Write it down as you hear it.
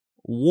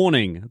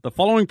Warning, the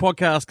following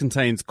podcast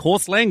contains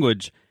coarse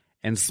language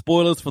and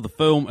spoilers for the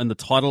film and the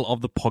title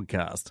of the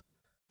podcast.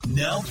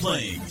 Now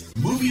playing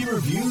movie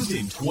reviews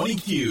in 20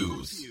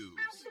 Qs.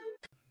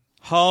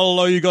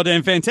 Hello, you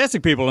goddamn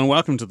fantastic people, and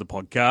welcome to the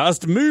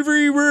podcast,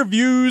 Movie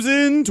Reviews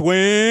in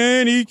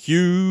 20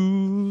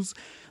 Qs.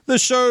 The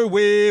show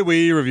where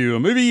we review a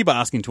movie by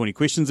asking 20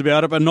 questions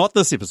about it, but not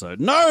this episode.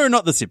 No,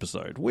 not this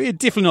episode. We're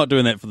definitely not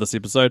doing that for this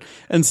episode.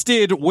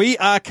 Instead, we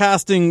are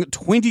casting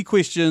 20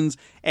 questions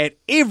at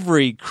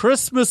every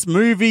Christmas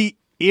movie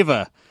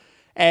ever.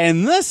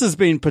 And this has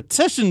been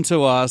petitioned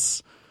to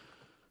us,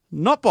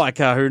 not by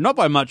Kahu, not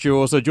by Machu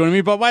also joining me,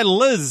 but by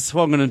Liz, who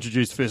I'm going to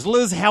introduce first.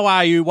 Liz, how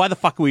are you? Why the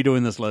fuck are we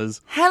doing this, Liz?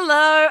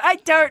 Hello, I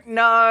don't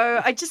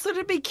know. I just thought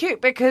it'd be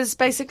cute because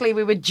basically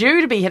we were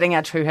due to be hitting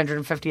our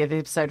 250th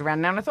episode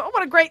around now, and I thought, oh,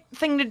 what a great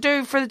thing to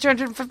do for the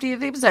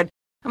 250th episode.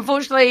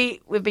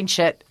 Unfortunately, we've been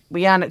shit.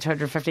 We aren't at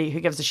 250. Who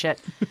gives a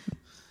shit?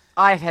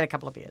 I've had a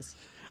couple of beers.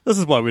 This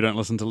is why we don't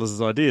listen to Liz's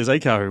ideas, eh,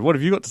 Kahu? What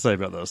have you got to say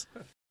about this?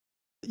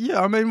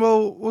 Yeah, I mean,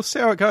 we'll see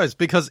how it goes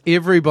because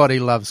everybody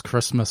loves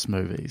Christmas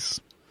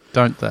movies,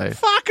 don't they?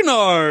 Fuck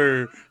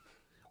no!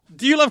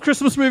 Do you love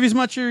Christmas movies,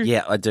 Machu?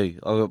 Yeah, I do.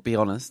 I'll be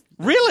honest.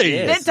 Really?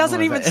 Yes. That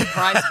doesn't even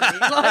surprise me.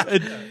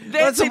 Like,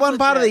 That's the one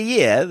part of the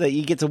year that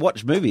you get to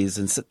watch movies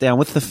and sit down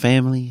with the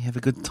family, have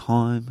a good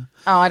time.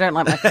 Oh, I don't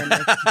like my family.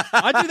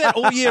 I do that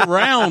all year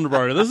round,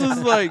 bro. This is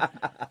like...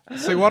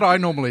 See, what I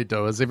normally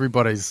do is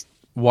everybody's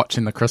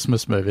watching the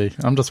Christmas movie.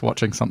 I'm just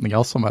watching something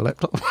else on my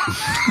laptop.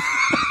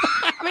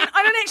 I mean,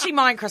 I don't actually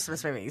mind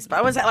Christmas movies, but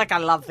I wasn't like I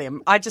love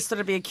them. I just thought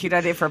it'd be a cute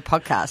idea for a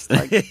podcast.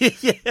 Like,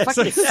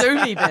 fucking sue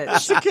me,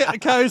 bitch.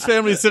 Kahu's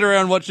family sit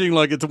around watching,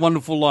 like, It's a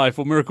Wonderful Life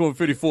or Miracle on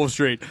 34th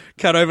Street.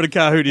 Cut over to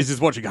Kahu, and he's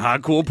just watching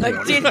hardcore porn.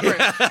 Like dead Brit.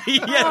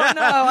 Oh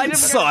no, I didn't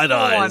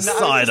Side-eye, porn.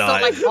 side-eye. I just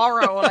thought like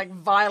horror or like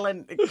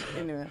violent.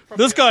 Anyway.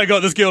 This guy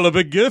got this girl a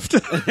big gift.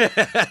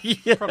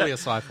 Probably a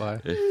sci-fi.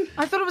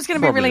 I thought it was going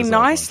to be really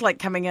nice, like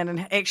coming in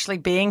and actually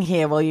being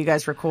here while you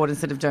guys record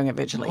instead of doing it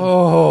virtually.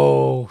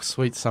 Oh,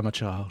 sweet summer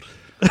child.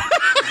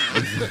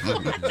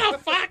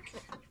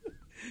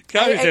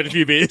 Kahu's had a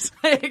few beers.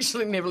 I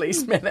actually never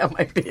spat out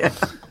my beer.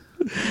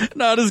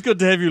 No, it is good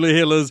to have you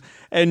here, Liz.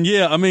 And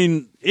yeah, I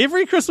mean,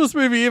 every Christmas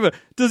movie ever.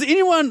 Does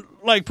anyone,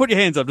 like, put your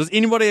hands up, does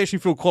anybody actually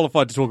feel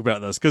qualified to talk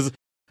about this? Because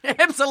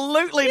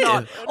Absolutely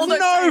not. Although,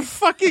 no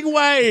fucking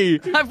way.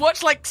 I've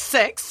watched like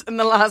 6 in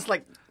the last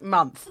like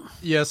month.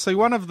 Yeah, see,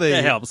 one of That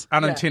the helps.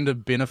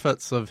 unintended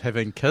benefits of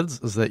having kids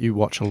is that you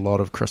watch a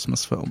lot of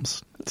Christmas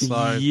films.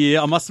 So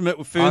Yeah, I must admit,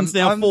 Fern's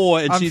now 4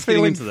 and I'm she's getting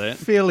feeling into that.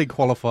 fairly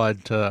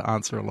qualified to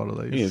answer a lot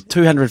of these. Yeah,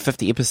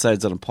 250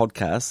 episodes on a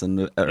podcast,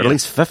 and at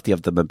least 50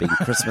 of them have been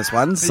Christmas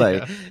ones.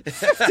 So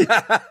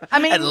I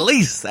mean, at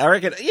least, I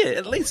reckon,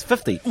 at least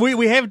 50.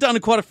 We have done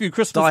quite a few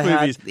Christmas Die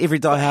Hard, movies. every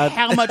Die Hard.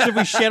 How much have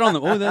we shat on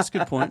them? Oh, that's a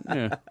good point.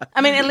 Yeah. I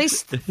mean, at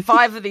least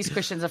 5 of these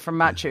questions are from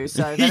Machu,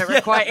 so they don't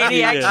require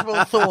any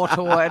actual thought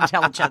or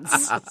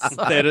intelligence. So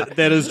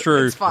That is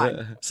true. it's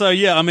fine. So,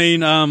 yeah, I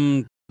mean,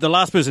 the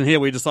last person here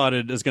we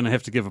decided is going to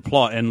have to give a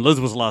plot, and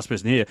Liz was the last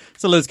person here.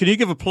 So, Liz, can you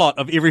give a plot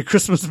of every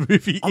Christmas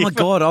movie Oh my ever?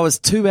 God, I was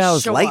 2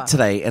 hours Sure. late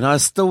today, and I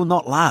was still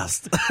not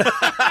last.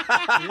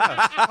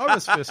 I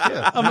was first,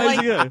 yeah.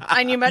 Amazing. yeah.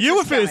 I knew Machu You were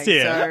was coming, first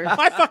here. so-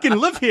 I fucking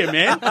live here,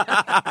 man.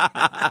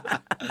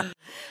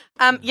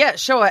 Yeah,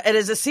 sure. It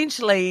is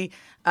essentially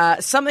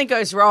something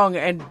goes wrong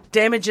and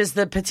damages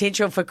the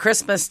potential for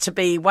Christmas to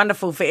be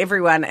wonderful for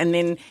everyone, and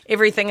then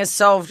everything is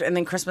solved, and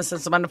then Christmas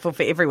is wonderful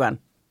for everyone.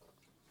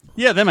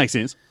 Yeah, that makes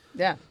sense.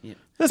 Yeah.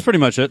 That's pretty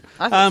much it.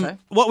 I think so.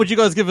 What would you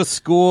guys give a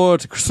score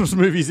to Christmas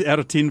movies out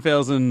of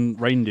 10,000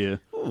 reindeer?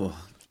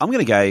 I'm going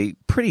to go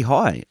pretty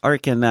high. I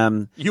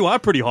reckon, You are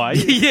pretty high.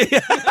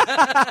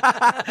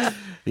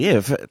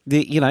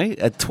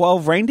 a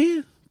 12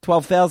 reindeer?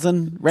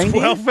 12,000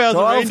 reindeer?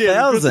 12,000 reindeer in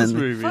a Christmas 12,000.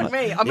 movie. Fuck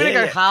me. I'm going to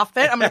go half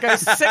that. I'm going to go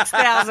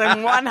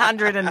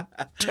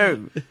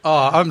 6,102.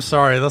 Oh, I'm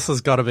sorry. This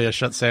has got to be a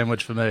shit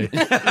sandwich for me.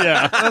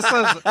 Yeah.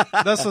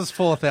 This is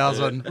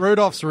 4,000.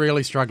 Rudolph's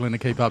really struggling to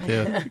keep up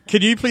here.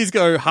 Can you please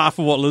go half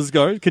of what Liz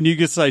goes? Can you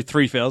just say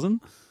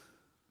 3,000?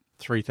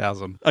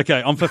 3,000. Okay,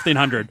 I'm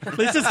 1,500.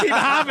 Let's just keep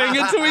halving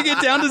until we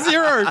get down to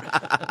 0.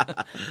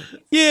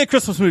 Yeah,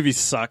 Christmas movies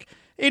suck.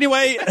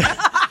 Anyway,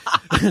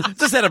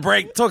 Just had a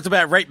break, talked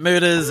about rape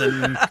murders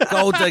and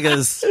gold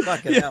diggers.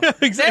 Fucking hell. That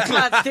exactly.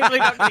 part's definitely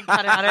not getting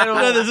cut out at all.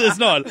 No, it's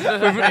not.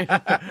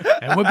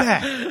 And we're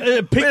back.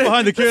 Peek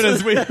behind the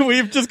curtains.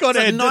 We've just got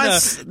our A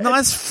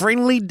nice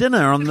friendly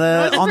dinner on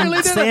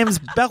friendly dinner. Sam's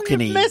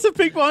balcony. massive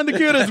peek behind the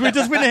curtains. We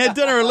just went and had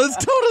dinner and Liz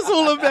told us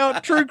all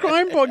about true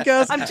crime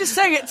podcasts. I'm just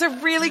saying, it's a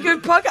really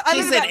good podcast. I She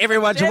learned said about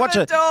everyone should watch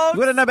it. dogs. You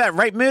want to know about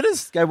rape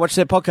murders? Go watch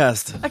their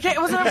podcast. Okay, it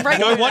wasn't a rape.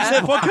 Go watch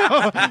that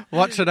podcast.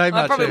 What's your name,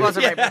 I probably was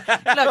a rape.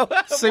 Look,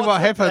 See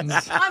what happens.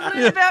 I've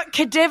learned about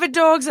cadaver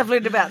dogs. I've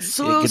learned about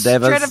soil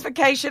cadavers.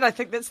 stratification. I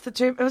think that's the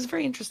term. It was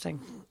very interesting.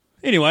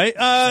 Anyway,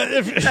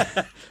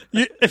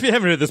 if you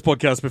haven't heard this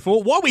podcast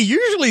before, what we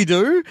usually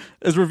do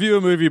is review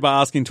a movie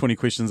by asking 20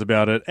 questions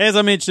about it. As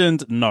I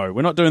mentioned, no,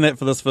 we're not doing that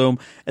for this film.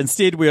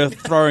 Instead, we are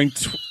throwing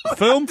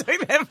film for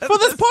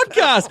this podcast.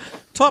 podcast.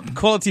 Top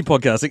quality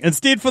podcasting.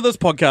 Instead, for this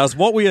podcast,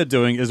 what we are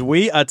doing is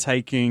we are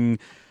taking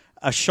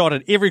a shot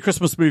at every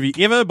Christmas movie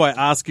ever by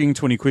asking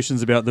 20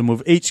 questions about them.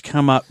 We've each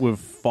come up with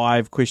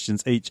 5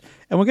 questions each,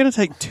 and we're going to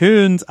take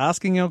turns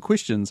asking our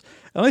questions.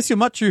 Unless you're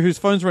Machu, whose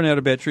phone's run out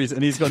of batteries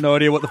and he's got no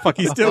idea what the fuck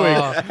he's doing,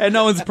 and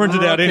no one's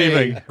printed out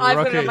anything. I've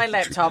got it on my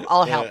laptop.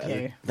 I'll help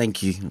you.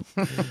 Thank you.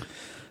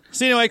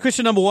 So anyway,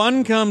 question number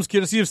 1 comes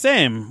courtesy of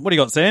Sam. What do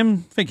you got, Sam?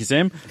 Thank you,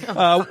 Sam.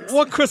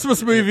 What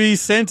Christmas movie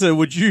Santa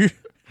would you...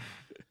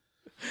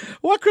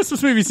 What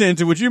Christmas movie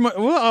Santa would you...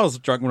 Well, I was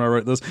drunk when I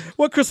wrote this.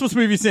 What Christmas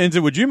movie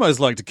Santa would you most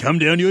like to come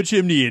down your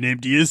chimney and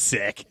empty his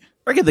sack?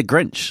 I reckon the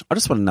Grinch. I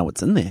just want to know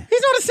what's in there.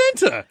 He's not a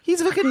Santa. He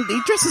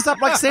dresses up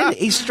like Santa.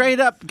 He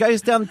straight up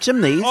goes down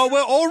chimneys. Oh, we're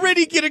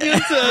already getting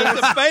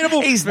into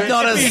debatable... He's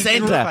not a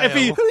Santa.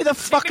 Who the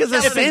fuck is a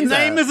If his Santa?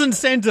 name isn't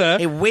Santa,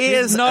 He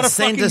wears he's not a a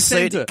Santa fucking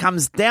suit, Santa.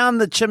 comes down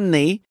the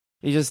chimney,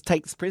 he just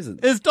takes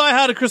presents. Is Die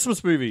Hard a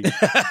Christmas movie? Do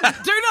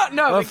not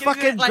know. Well, We can do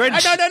fucking it like-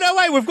 Grinch. No,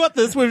 wait, we've got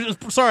this.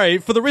 Sorry,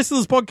 for the rest of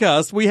this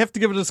podcast, we have to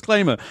give a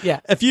disclaimer.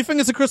 Yeah. If you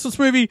think it's a Christmas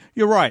movie,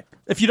 you're right.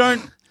 If you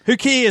don't, who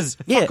cares?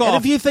 Yeah, Fuck and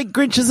off. if you think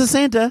Grinch is a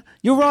Santa,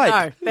 you're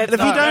right. No, and if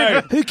you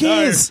don't, who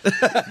cares?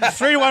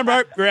 3-1,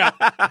 bro. You're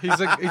out. He's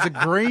a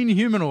green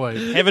humanoid.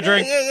 Have a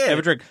drink. Yeah. Have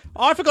a drink.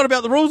 I forgot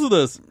about the rules of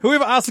this.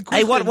 Whoever asks a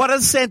Hey, question... what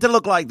does Santa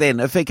look like then?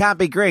 If he can't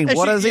be green,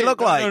 what does he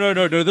look like?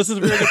 No. This is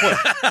a very good point.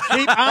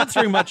 Keep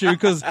answering, Machu,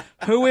 because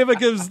whoever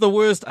gives the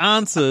worst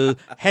answer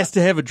has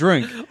to have a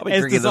drink. I've been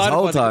drinking this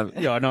whole time.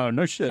 Yeah, I know.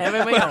 No shit.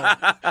 Haven't we all?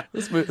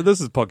 This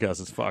is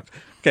podcast is fucked.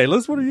 Okay,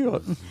 Liz, what have you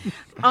got?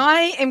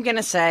 I am going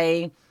to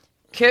say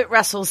Kurt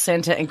Russell's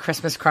Santa in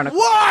Christmas Chronicles.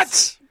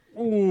 What?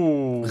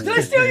 Ooh. Did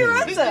I steal your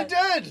answer? You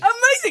did.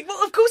 Amazing.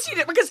 Well, of course you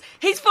did, because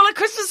he's full of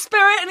Christmas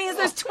spirit and he has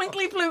those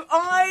twinkly blue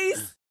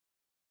eyes.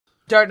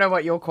 Don't know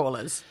what your call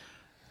is.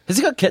 Has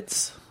he got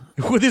kids?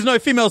 Well, there's no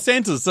female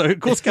Santas, so of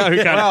course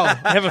Kahu can't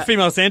have a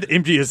female Santa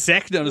empty his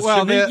sack down his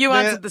chimney. You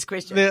answered this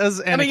question. There is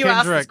Anna you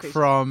asked this Kendrick question.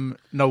 from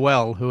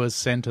Noel, who is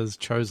Santa's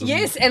chosen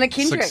Yes, Anna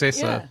Kendrick,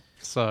 successor. yeah.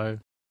 So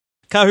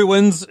Kahu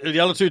wins. The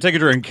other two take a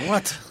drink.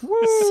 What?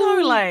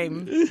 So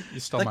lame. you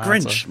stole The my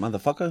Grinch, answer.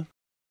 motherfucker.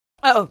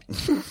 Oh,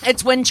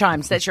 it's wind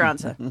chimes. That's your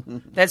answer.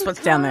 That's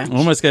what's down there. I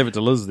almost gave it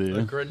to Liz The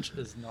there. Grinch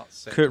is not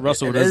Santa. Kurt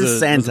Russell It is is a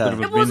Santa. bit of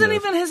a It wasn't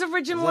bender. even his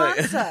original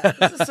answer.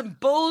 This is some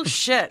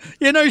bullshit.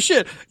 Yeah, no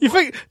shit. You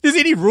think there's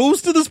any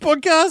rules to this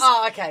podcast?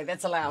 Oh, okay,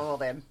 that's allowable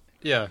then.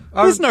 Yeah.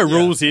 There's no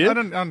rules here. I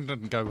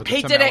didn't go with the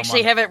He Tim did Allen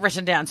actually one. have it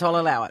written down, so I'll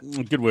allow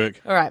it. Good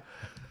work. All right.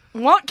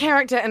 What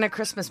character in a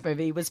Christmas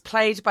movie was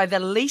played by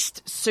the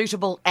least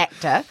suitable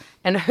actor,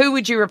 and who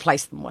would you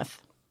replace them with?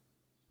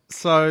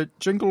 So,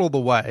 Jingle All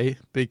the Way,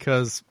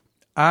 because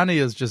Arnie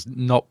is just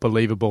not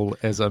believable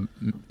as a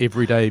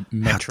everyday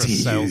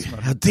mattress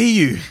salesman. How dare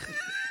you?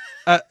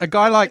 A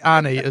guy like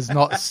Arnie is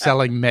not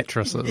selling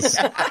mattresses.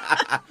 So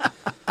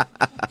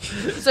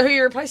who are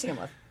you replacing him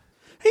with?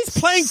 He's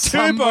playing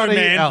Turbo Somebody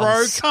Man,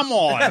 else. bro. Come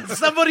on.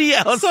 Somebody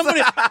else.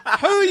 Somebody.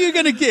 Who are you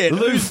going to get?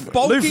 Who's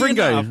bulky Lou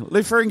Ferrigno. enough? Lou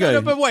Ferrigno.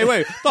 No, but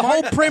wait. The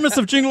whole premise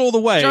of Jingle All the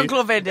Way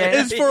Jean-Claude Van Damme.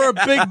 is for a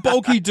big,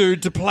 bulky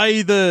dude to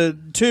play the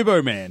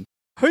Turbo Man.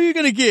 Who are you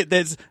going to get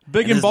that's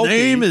big and His bulky?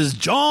 name is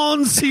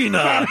John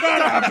Cena.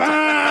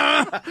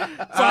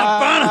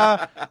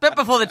 Bit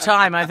before the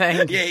time, I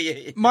think.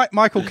 yeah.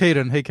 Michael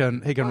Keaton, he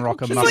can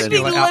rock a It's like the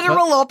muscular outfit.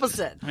 literal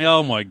opposite.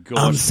 Oh, my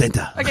God.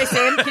 Santa. Okay,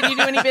 Sam, can you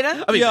do any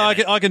better?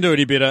 I can do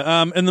any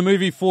better. In the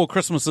movie Four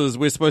Christmases,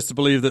 we're supposed to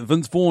believe that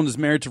Vince Vaughn is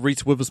married to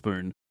Reese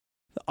Witherspoon.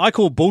 I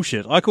call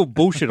bullshit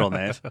on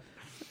that.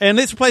 And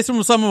let's replace him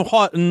with someone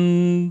hot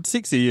and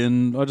sexy.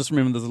 And I just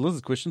remembered there's a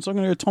Liz's question, so I'm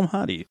going to go Tom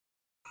Hardy.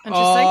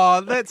 Interesting.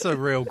 Oh, that's a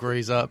real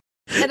grease up.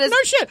 It is. No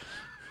shit.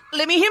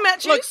 Let me hear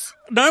Matt Look, juice.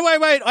 no,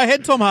 wait. I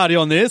had Tom Hardy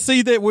on there.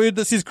 See that word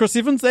that says Chris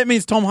Evans? That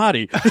means Tom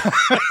Hardy.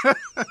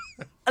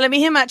 Let me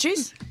hear Matt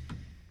juice.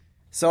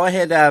 So I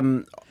had,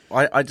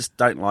 I just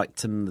don't like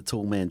Tim the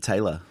Tall Man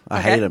Taylor. I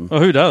Okay. hate him.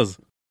 Well, who does?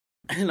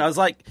 And I was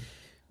like,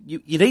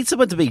 you need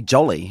someone to be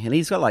jolly. And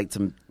he's got like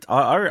some,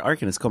 I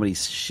reckon his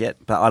comedy's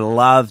shit, but I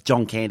love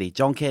John Candy.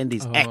 John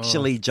Candy's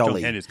actually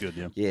jolly. John Candy's good,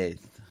 yeah. Yeah.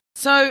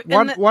 So,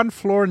 One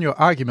flaw in your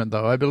argument,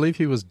 though, I believe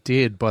he was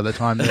dead by the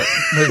time that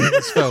movie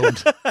was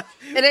filmed.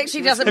 it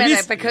actually doesn't Have you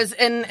matter because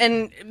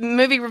in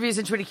movie reviews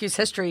in 20Q's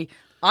history,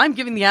 I'm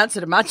giving the answer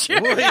to Machu.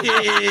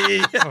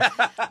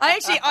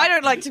 I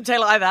don't like Tim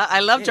Taylor either. I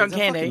love John He's a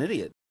fucking Candy.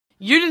 idiot.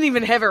 You didn't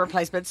even have a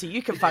replacement, so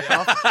you can fuck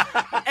off.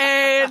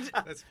 And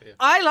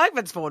I like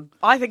Vince Vaughn.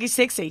 I think he's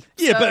sexy.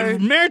 Yeah, So,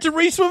 but married to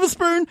Reese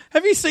Witherspoon?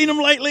 Have you seen him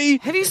lately?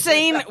 have you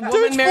seen Dude's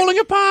Woman falling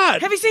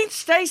apart. Have you seen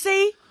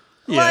Stacey?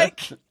 Yeah. Like,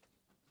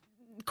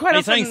 quite Are you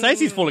often. saying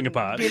Stacey's falling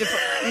apart? Beautiful.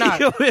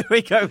 No. Here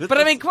we go. With But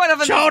I mean, quite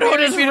often, Childhood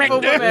there's is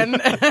beautiful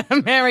wrecked.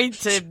 women married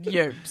to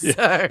you.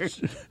 So,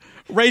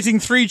 Raising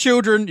 3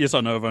 children. Yes,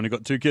 I know I've only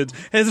got 2 kids.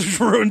 Has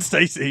ruined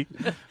Stacey.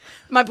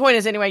 my point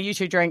is, anyway, you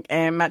two drink,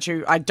 and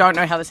Machu, I don't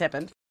know how this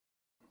happened.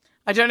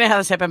 But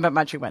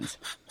Machu wins.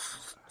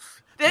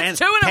 That's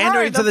 2 in a row.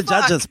 Pandering to the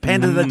fuck? judges.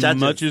 Pander to the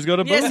judges. Machu's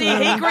got a Yeah, bill.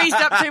 see, he greased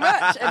up too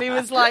much, and he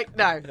was like,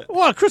 no.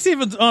 What? Chris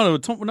Evans? Oh,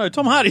 no,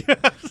 Tom Hardy.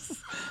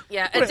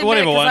 Yeah, it's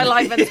Whatever because I one.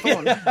 like Vince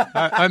Vaughn.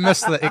 I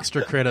missed the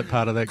extra credit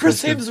part of that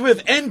Chris question.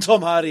 Hemsworth and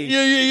Tom Hardy.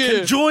 Yeah.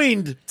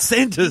 Conjoined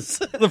Santas.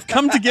 They've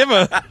come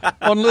together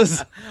on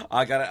Liz.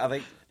 I got it, I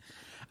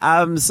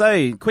think.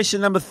 So,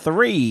 question number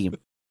 3.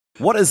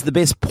 What is the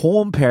best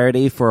porn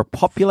parody for a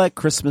popular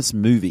Christmas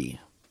movie?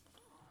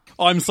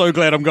 I'm so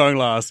glad I'm going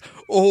last.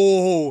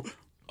 Oh,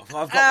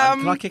 I've got one.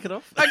 Can I kick it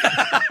off?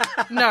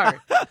 No.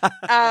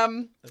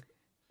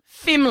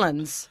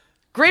 Femlins.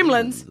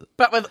 Gremlins,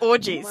 but with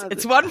orgies.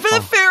 It's one for the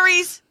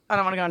furries. I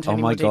don't want to go into Oh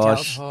any my more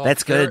gosh. details.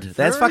 That's good.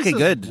 That's Furries fucking is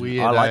good.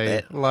 Weird, I like eh?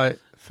 that. Like,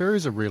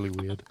 furries are really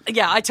weird.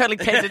 Yeah, I totally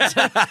panned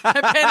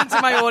into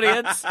my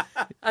audience.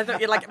 I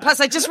thought you'd like it. Plus,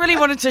 I just really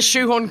wanted to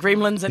shoehorn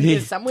Gremlins in here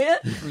somewhere.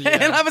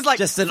 And I was like,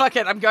 Just fuck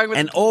it, I'm going with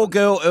An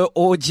all-girl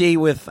orgy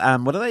with,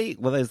 what are they?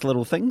 What are those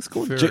little things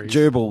called? Furries.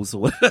 Gerbils.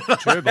 Or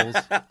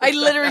Gerbils. I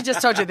literally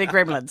just told you they're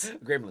Gremlins.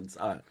 Gremlins.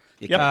 All right.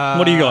 yep.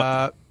 What do you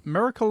got?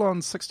 Miracle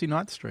on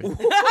 69th Street.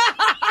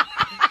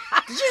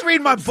 Did you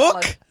read my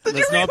book?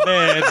 That's not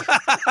bad.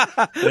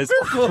 That's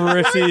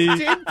pretty.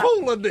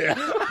 Deadpool in there.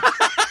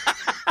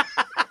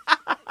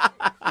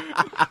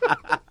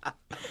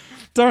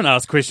 Don't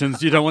ask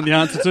questions you don't want the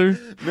answer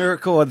to.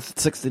 Miracle on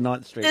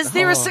 69th Street. Is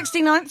there a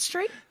 69th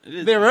Street?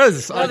 There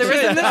is. Oh, there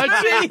is in this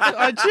movie.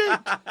 I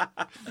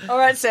checked. All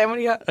right, Sam, what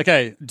do you got?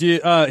 Okay,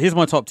 here's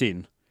my top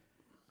 10.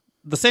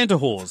 The Santa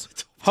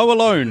Whores, Ho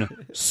Alone,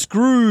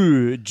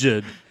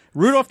 Scrooged,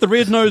 Rudolph the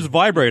Red-Nosed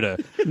Vibrator,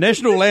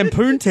 National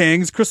Lampoon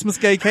Tang's Christmas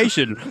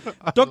Gaycation,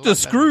 Dr.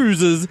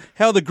 Screws's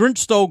How the Grinch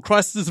Stole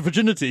Christ's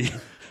Virginity,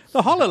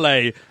 The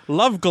Holiday,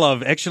 Love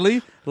Glove,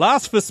 actually,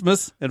 Last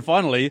Christmas, and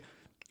finally,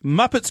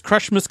 Muppets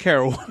Crushmas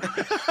Carol.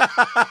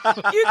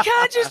 You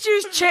can't just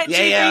use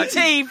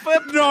ChatGPT for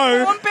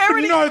porn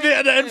parody.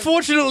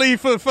 Unfortunately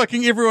for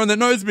fucking everyone that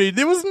knows me,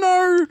 there was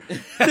no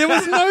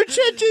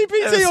ChatGPT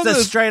It's on just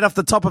this. straight off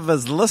the top of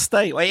his list,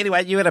 eh? Well,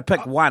 anyway, you had to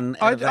pick one.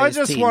 Out of I those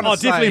just 10. wanna Oh,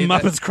 definitely say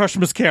that- Muppets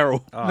Crushmas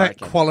Carol. That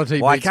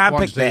quality Well, I beats can't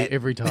pick quantity that.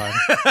 every time.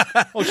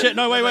 Oh shit!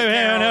 No, wait,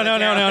 hang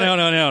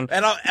on.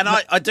 And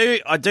I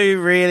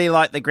do really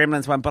like the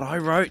Gremlins one, but I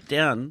wrote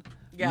down.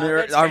 Yeah,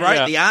 that's I fair. wrote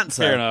Yeah, the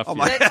answer. fair enough, Oh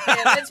my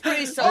That's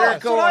pretty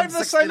solid. So I have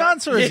the same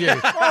answer as you.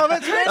 Oh,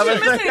 that's Imagine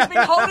missing. He's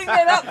been holding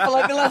that up for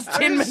like the last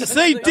 10 minutes.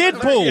 See,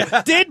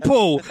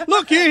 Deadpool.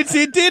 Look, you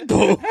said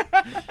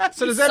Deadpool.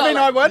 So does that mean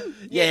I win?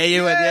 Yeah,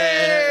 you would.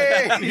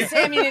 Yeah.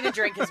 Sam, you need a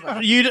drink as well.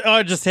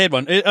 I just had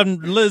one.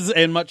 Liz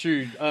and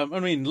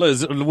Machu.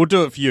 Liz, we'll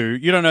do it for you.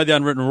 You don't know the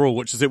unwritten rule,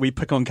 which is that we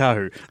pick on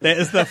Kahu. That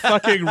is the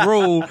fucking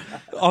rule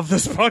of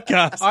this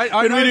podcast. I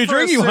when we know do for a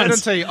drinking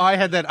ones. certainty I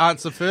had that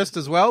answer first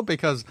as well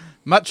because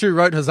Machu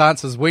wrote his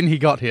answers when he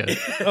got here.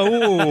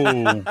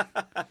 Oh,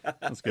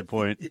 that's a good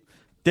point.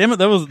 Damn it,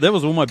 that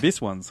was all my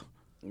best ones.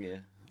 Yeah.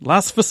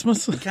 Last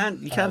Christmas. You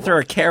can't throw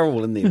a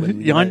carol in there.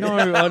 When, Yeah, I know.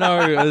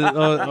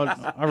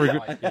 I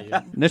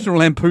regret. National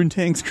Lampoon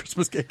Tang's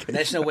Christmas Cake.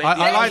 National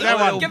I like that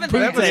one. Give it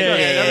That was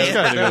that.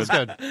 good. That was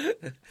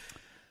good.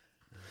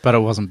 But it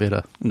wasn't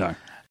better. No.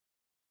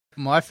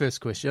 My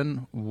first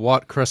question,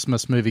 what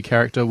Christmas movie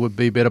character would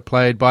be better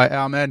played by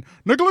our man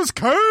Nicolas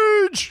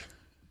Cage?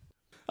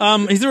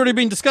 He's already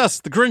been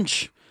discussed. The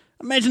Grinch.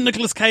 Imagine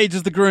Nicolas Cage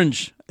as the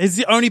Grinch. He's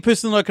the only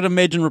person that I could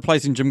imagine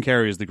replacing Jim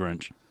Carrey as the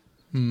Grinch.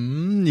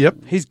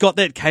 Yep. He's got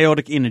that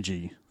chaotic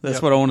energy.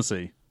 That's what I want to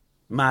see.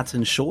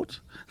 Martin Short.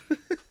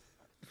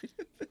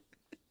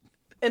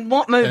 In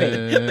what movie?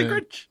 The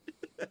Grinch.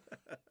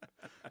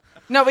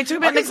 No, we're talking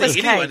about Nicolas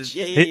Anyone. Cage.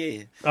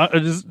 Yeah.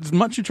 As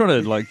much you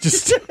trying to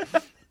just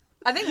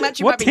I think Matt,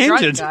 you what might be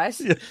drunk, tangent?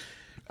 guys. Yeah.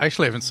 I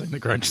actually haven't seen The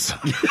Grinch. So.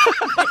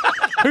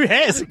 Who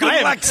has?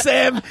 Good luck,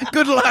 Sam.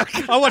 Good luck.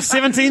 I watched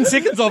 17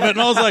 seconds of it and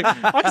I was like,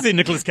 I can see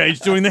Nicolas Cage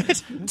doing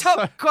that.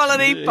 Top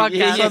quality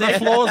podcast. So the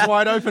floor's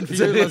wide open for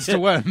you, Liz, to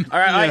win. All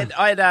right,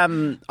 I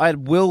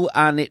had Will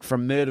Arnett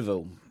from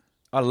Murderville.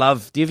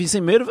 Have you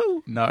seen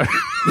Murderville? No.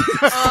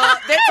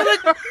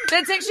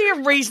 That's actually a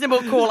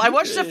reasonable call. I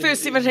watched the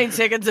first 17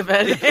 seconds of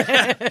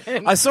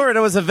it. I saw it.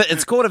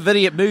 It's called a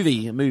video movie.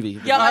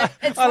 Yeah,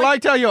 it's I like,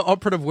 liked how your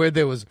operative word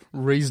there was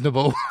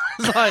reasonable.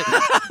 It's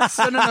like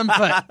synonym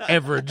for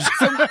average.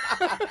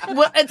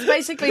 well, it's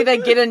basically they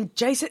get in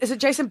Jason. Is it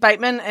Jason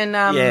Bateman and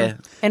Yeah.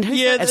 and who?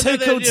 Yeah, It's Who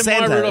Killed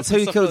Santa. It's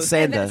Who Killed And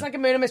Santa. it's like a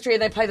murder mystery,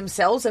 and they play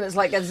themselves, and it's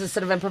like it's a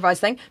sort of improvised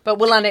thing. But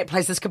Will Arnett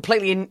plays this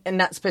completely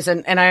nuts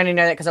person, and I only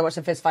know that because I watched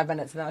the first 5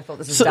 minutes, and then I thought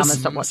this is dumb and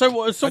stopped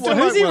watching. So I do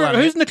like Will Arnett.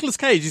 who's Nicolas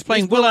Cage? He's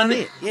playing Will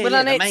Arnett Yeah, Will the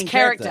Arnett's main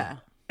character.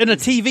 in a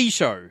TV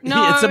show.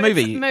 No, It's a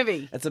movie. It's a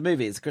movie. It's a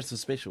movie. It's a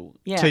Christmas special.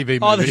 Yeah. TV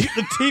Oh, movie. the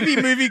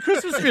TV movie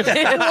Christmas special.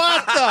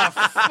 What the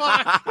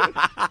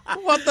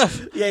fuck? What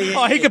the? Yeah.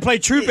 Oh, he could play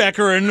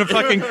Chewbacca in the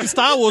fucking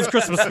Star Wars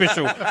Christmas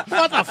special.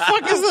 What the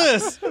fuck is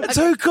this? It's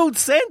Who Killed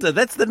Santa.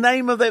 That's the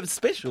name of that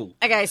special.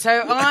 Okay,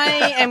 so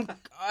I'm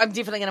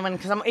definitely going to win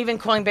because I'm even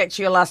calling back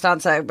to your last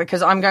answer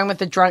because I'm going with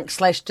the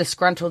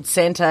drunk/disgruntled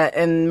Santa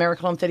in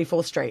Miracle on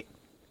 34th Street.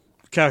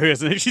 Who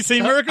hasn't actually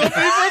seen Miracle on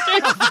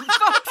 34th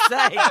Street?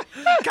 say.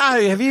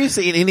 Kahu, have you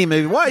seen any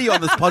movie? Why are you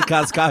on this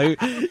podcast, Kahu?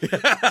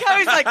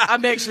 Kahu's like,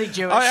 I'm actually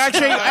Jewish.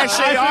 Actually, I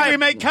think we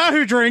make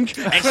Kahu drink.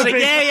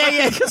 Actually,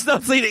 yeah. Because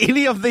not seen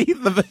any of the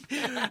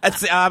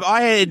it's,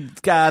 I had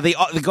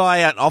the guy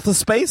at Office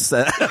Space.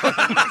 I'm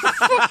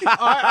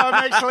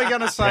actually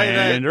going to say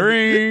that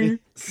Pandering.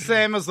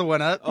 Sam is the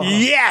winner.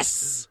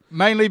 Yes.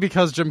 Mainly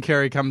because Jim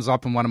Carrey comes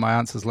up in one of my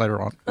answers later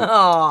on.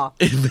 Oh,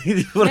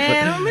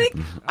 man,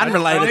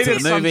 Unrelated to needed the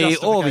some movie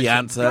or the justification.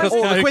 answer Because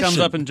or the Kahu comes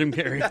question. up in Jim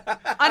Carrey.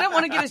 I don't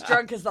want to get as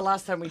drunk as the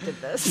last time we did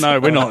this. No,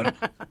 we're not.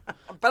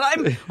 But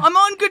I'm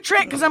on good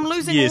track because I'm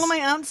losing Yes. all of my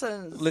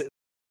answers.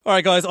 All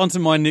right, guys, on to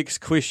my next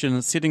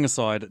question. Setting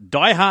aside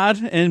Die Hard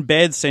and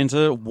Bad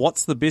Santa,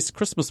 what's the best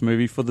Christmas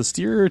movie for the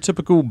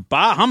stereotypical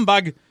bar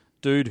humbug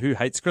dude who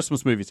hates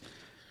Christmas movies?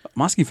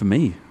 I'm asking for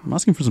me. I'm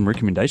asking for some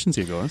recommendations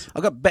here, guys.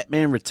 I got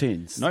Batman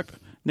Returns. Nope.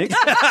 Next.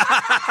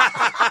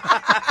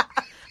 I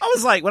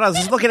was like, when I was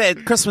just looking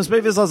at Christmas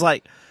movies, I was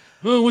like,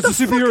 Oh, what's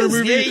the superhero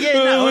movie? Yeah,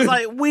 no. I was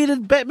like, where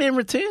did Batman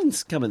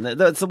Returns come in?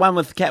 It's the one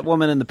with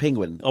Catwoman and the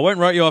Penguin. I won't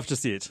write you off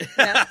just yet.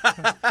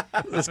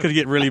 This could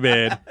get really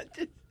bad.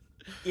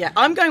 Yeah,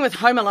 I'm going with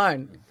Home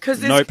Alone because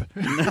there's Nope.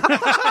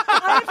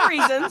 I have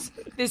reasons.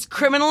 There's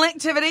criminal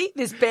activity,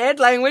 there's bad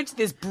language,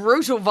 there's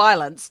brutal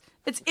violence.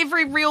 It's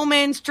every real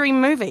man's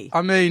dream movie.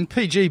 I mean,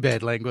 PG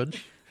bad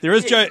language. There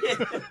is Joe.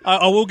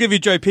 I will give you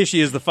Joe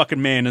Pesci as the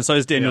fucking man, and so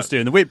is Daniel Yeah.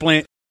 Stern. The wet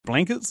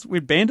blankets,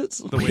 wet bandits.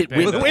 The wet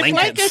bandits.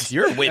 blankets.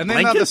 You're a wet And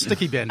then blanket. other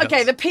sticky bandits.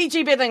 Okay, the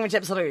PG bad language,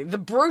 absolutely. The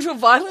brutal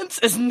violence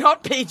is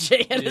not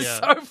PG and is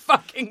so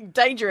fucking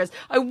dangerous.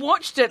 I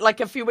watched it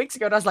like a few weeks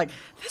ago and I was like,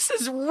 this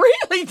is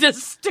really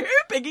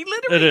disturbing. He It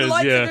literally is,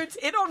 lights yeah. a dude's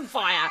head on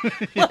fire.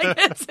 Like,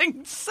 it's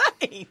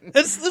insane.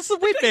 It's the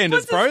wet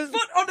bandits, Puts bro. his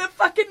foot on a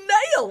fucking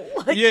nail.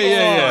 Like,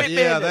 Yeah. wet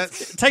Yeah, bandits.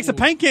 that's... Takes a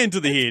paint can to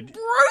the head.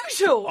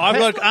 brutal. I've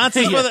got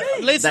answers for that.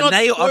 Let's The not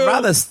nail. spoil- I'd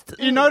rather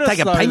You notice, take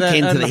a though, paint that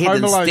can to in the head Home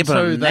than Alone step on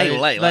a 2,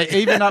 nail. they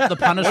even up the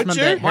punishment Would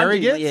you? that Harry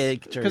gets. Yeah,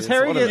 true. 'Cause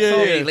Harry One of gets the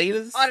all- three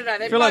leaders. I don't know.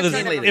 I feel like there's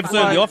an episode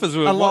of The Office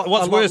where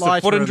what's worse,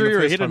 a foot injury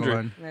or a head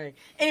injury?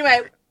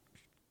 Anyway,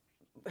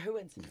 who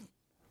wins?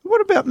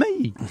 What about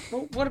me?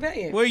 Well, what about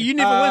you? Well, you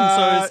never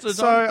win, so it's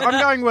so I'm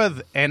going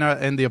with Anna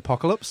and the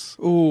Apocalypse.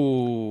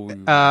 Ooh.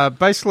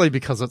 Basically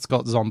because it's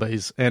got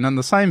zombies, and in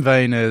the same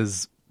vein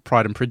as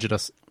Pride and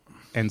Prejudice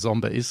and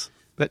zombies,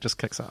 that just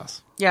kicks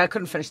ass. Yeah, I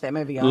couldn't finish that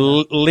movie. Either.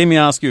 Let me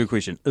ask you a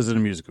question. Is it a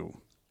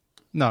musical?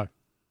 No,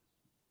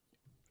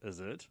 Is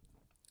it?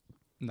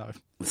 no.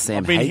 Sam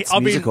I've been- hates I've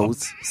been-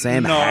 musicals.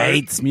 Sam No.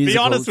 hates musicals. Be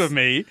honest with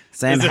me.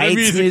 Sam Is it a hates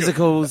musical?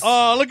 musicals.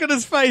 Oh, look at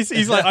his face.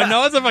 He's like, I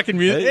know it's a fucking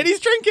music. And he's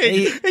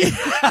drinking.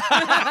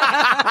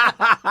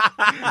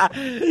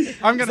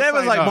 I'm going to Sam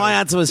was say like, no. my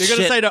answer was You're shit.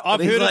 going to say that I've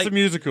But he's heard like, it's a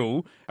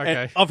musical. Okay.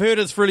 And I've heard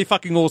it's really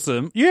fucking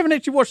awesome. You haven't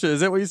actually watched it. Is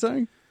that what you're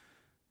saying?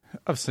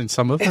 I've seen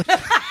some of it.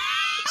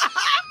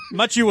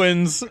 Muchu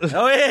wins.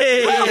 Oh,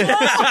 hey!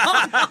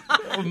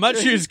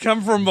 Muchu's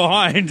come from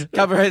behind.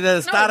 No,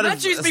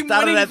 Matthew's been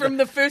winning from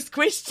the first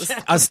question.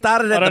 I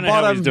started I at the don't know how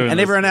he's bottom, doing and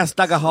this. everyone else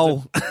dug a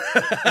hole.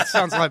 That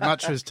sounds like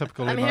Macho's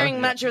typical. I'm MO.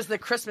 hearing Matthew as the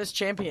Christmas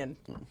champion.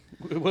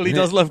 Well, he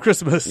does love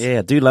Christmas. Yeah,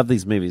 I do love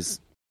these movies.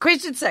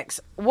 Question 6.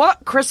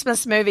 What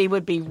Christmas movie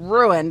would be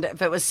ruined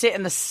if it was set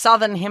in the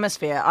southern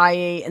hemisphere,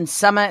 i.e. in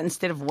summer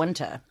instead of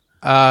winter?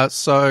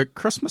 So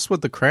Christmas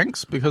with the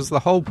Cranks, because the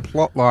whole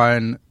plot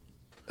line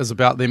is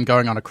about them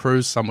going on a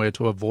cruise somewhere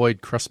to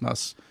avoid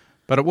Christmas.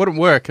 But it wouldn't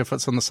work if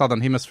it's in the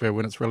southern hemisphere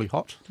when it's really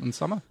hot in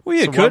summer. Well,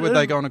 yeah, so it why could. would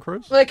they go on a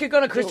cruise? Well, they could go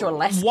on a cruise to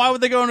Alaska. Why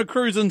would they go on a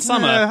cruise in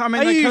summer? Yeah, I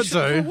mean, they could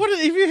do. What,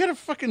 have you had a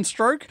fucking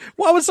stroke?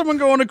 Why would someone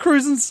go on a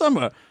cruise in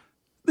summer?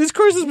 There's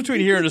cruises between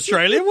here and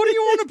Australia. What are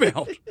you on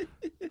about?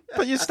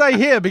 But you stay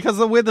here because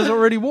the weather's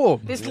already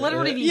warm. There's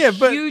literally the Yeah,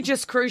 but-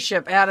 hugest cruise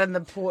ship out in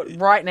the port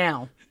right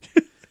now.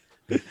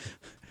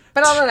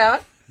 But I'll allow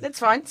it. That's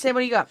fine. Sam,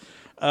 what do you got?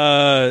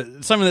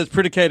 Something that's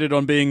predicated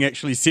on being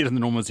actually set in the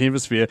northern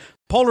hemisphere.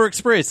 Polar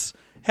Express.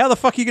 How the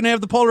fuck are you going to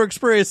have the Polar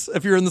Express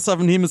if you're in the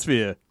southern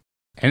hemisphere?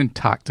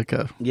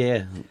 Antarctica.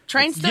 Yeah.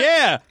 Train stick?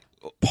 Yeah,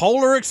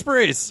 Polar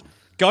Express.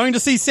 Going to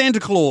see Santa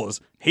Claus.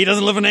 He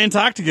doesn't live in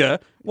Antarctica.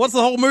 What's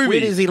the whole movie? Where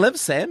does he live,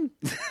 Sam?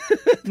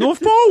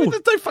 North Pole.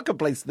 There's no fucking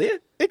place there.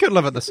 He could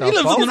live at the South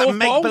lives Pole. in the It's a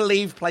North Pole.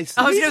 make-believe place.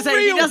 I was going He's to say,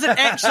 he real. doesn't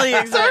actually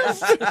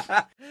exist.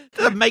 It's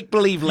a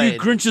make-believe You land.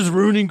 Grinch is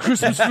ruining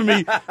Christmas for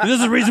me. And this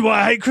is the reason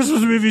why I hate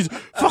Christmas movies.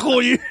 Fuck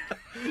all you.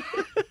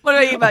 What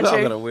about you, I've got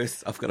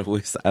Machu? I've got a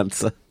worse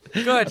answer.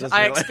 Good.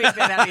 I expect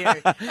that out of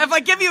you. If I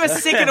give you a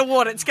second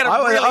award, it's going to I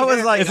was, really I was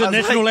hurt. like, It's I a was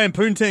National like,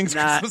 Lampoon Tanks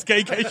Nah. Christmas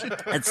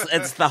Gaycation.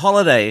 it's the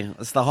holiday.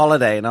 It's the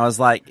holiday, and I was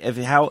like,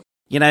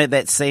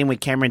 that scene where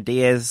Cameron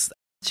Diaz,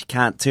 she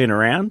can't turn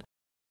around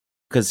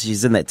because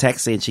she's in that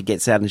taxi and she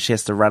gets out and she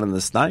has to run in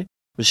the snow.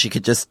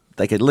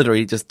 They could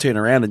literally just turn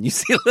around in New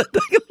Zealand.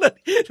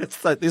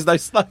 It's like, there's no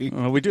snow.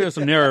 We do have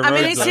some narrow roads. I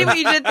mean, I see though. what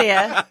you did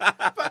there.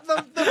 But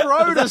the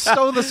road is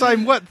still the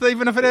same width,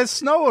 even if it has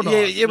snow or not.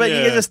 Yeah, but you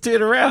Yeah. can just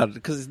turn around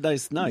because there's no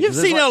snow. You've 'Cause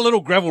it's seen our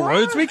little gravel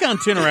roads. We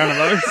can't turn around on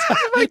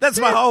those. that's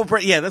my whole.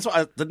 That's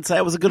why I didn't say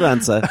it was a good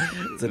answer.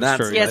 It's an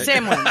answer. true. Yeah,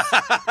 Sam wins.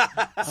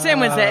 Sam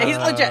wins there. He's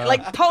legit.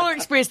 Like Polar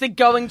Express, they're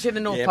going to the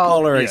North Yeah, Pole.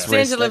 Polar Yeah.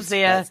 Express. Santa lives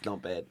there. That's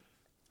not bad.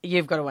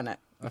 You've got to win it.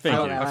 I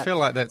feel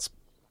like that's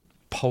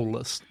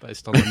polist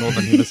based on the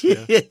Northern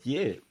Hemisphere.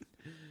 Yeah.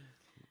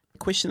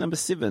 Question number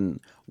 7.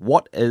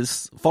 What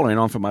is, following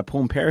on from my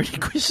porn parody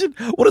question,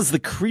 what is the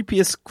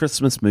creepiest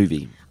Christmas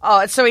movie? Oh,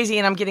 it's so easy,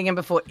 and I'm getting in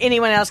before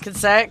anyone else can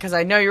say it because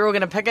I know you're all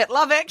going to pick it.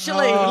 Love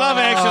Actually. Love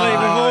Actually. We've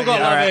all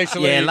got Love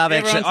Actually. Yeah, Love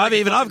Actually.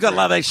 Everyone's I've got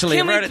Love Actually.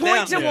 Can I we wrote it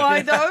point down. to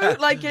why, though?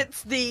 Like,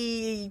 it's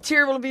the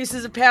terrible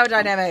abuses of power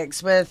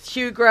dynamics with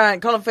Hugh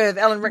Grant, Colin Firth,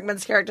 Alan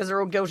Rickman's characters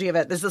are all guilty of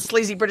it. There's this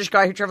sleazy British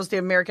guy who travels to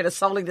America to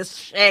solely this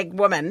shag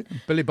woman.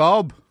 Billy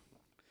Bob.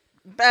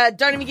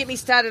 Don't even get me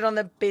started on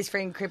the best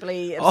friend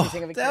creepily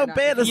obsessing of a how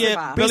bad is Yeah,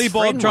 Best Billy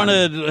Bob friend trying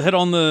one. to hit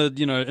on the,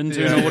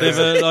 intern or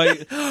whatever.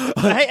 Like,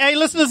 hey,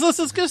 listeners, let's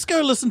just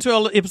go listen to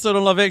our episode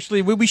on Love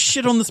Actually where we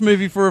shit on this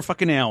movie for a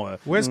fucking hour.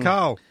 Where's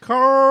Carl?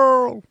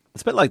 Carl.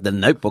 It's a bit like The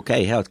Notebook,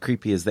 eh? How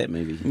creepy is that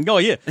movie? Oh,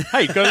 yeah.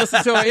 Hey, go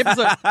listen to our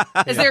episode.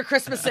 Is there a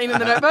Christmas scene in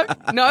the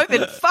Notebook? No,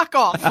 then fuck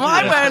off.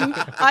 I win.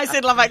 I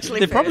said Love Actually.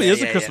 There first. probably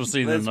is a yeah, Christmas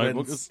scene in Liz the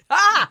Notebook. wins.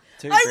 I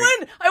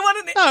win. I won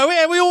it.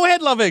 No, we all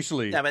had Love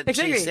Actually. Yeah, but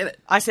Exactly. she said it.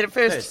 I said it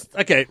first.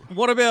 Okay,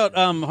 what about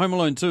Home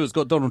Alone 2? It's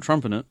got Donald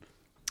Trump in it.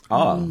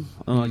 Oh,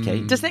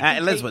 okay. Does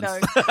that Liz compete,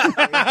 wins. though?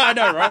 I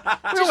know, right?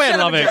 We all had shut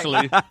Love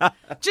up, Actually.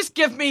 Just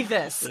give me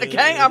this,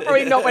 okay? I'll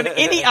probably not win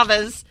any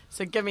others,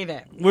 so give me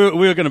that. We're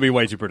going to be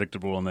way too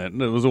predictable on that.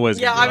 It was always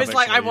Yeah, gonna be I was Love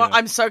like, Actually, yeah.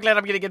 I'm so glad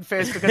I'm getting in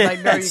first because I know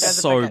you guys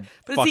so are pick it.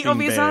 But it's fucking the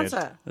obvious bad.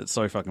 answer. It's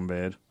so fucking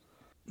bad.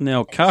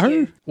 Now,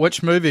 Kahu,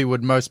 Which movie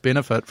would most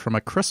benefit from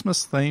a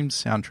Christmas-themed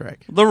soundtrack?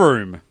 The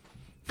Room.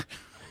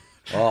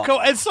 Oh. Cool.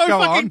 It's so Go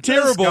fucking on.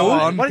 terrible. Go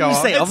on. Why didn't you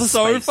say It's Office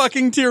so Space?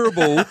 fucking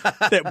terrible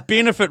that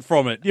benefit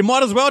from it. You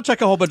might as well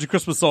chuck a whole bunch of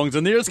Christmas songs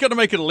in there. It's going to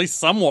make it at least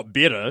somewhat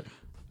better.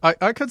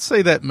 I could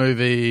see that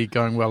movie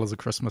going well as a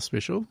Christmas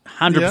special.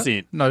 100%.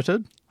 Yeah,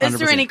 noted. Is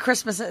there 100%. any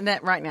Christmas in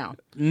that right now?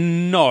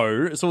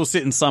 No, it's all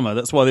set in summer.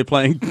 That's why they're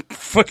playing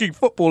fucking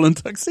football in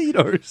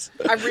tuxedos.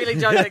 I really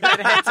don't think that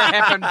had to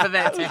happen for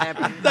that to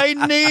happen. They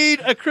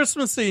need a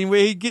Christmas scene where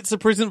he gets a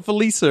present for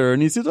Lisa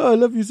and he says, "Oh, I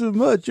love you so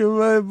much,"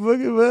 or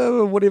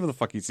whatever the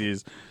fuck he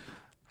says.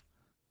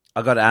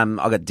 I got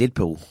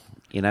Deadpool.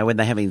 You know, when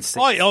they're having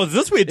sex. Oh, is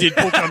this where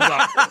Deadpool comes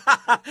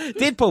up?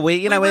 Deadpool, where,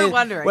 We were where,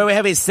 wondering. where we're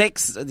having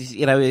sex,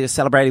 we're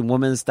celebrating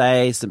Women's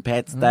Day, St.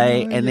 Pat's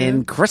Day, and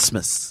then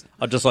Christmas.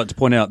 I'd just like to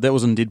point out that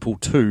was in Deadpool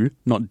 2,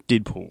 not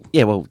Deadpool.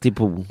 Yeah, well,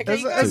 Deadpool. Okay,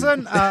 you guys Isn't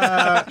you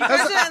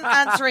guys aren't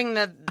answering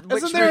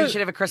which Isn't there movie a-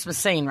 should have a Christmas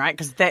scene, right?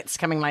 Because that's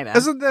coming later.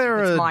 Isn't there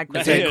That's a- my It's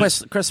question. a Yeah.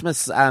 Christmas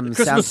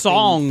Christmas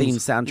songs. theme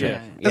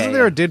soundtrack. Yeah. Isn't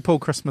there a Deadpool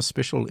Christmas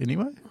special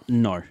anyway?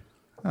 No.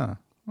 Oh,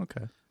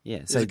 okay. Yeah,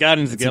 It's the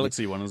Guardians of the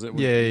Galaxy one, is it?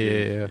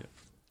 Yeah.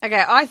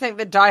 Okay, I think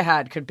that Die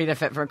Hard could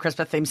benefit from a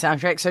Christmas themed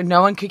soundtrack, so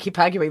no one could keep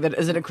arguing that it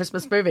isn't a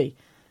Christmas movie.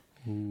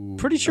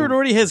 Pretty sure it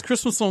already has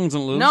Christmas songs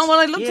in it. Liz. No, well,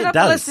 I looked Yeah, it it up.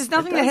 does. The list. There's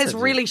nothing It that does has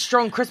have really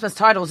strong Christmas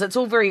titles. It's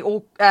all very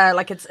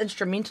like it's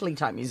instrumentally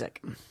type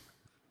music.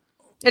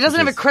 It doesn't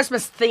have a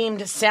Christmas themed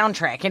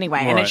soundtrack anyway,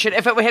 and Right. it should.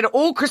 If it had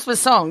all Christmas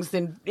songs,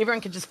 then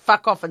everyone could just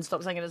fuck off and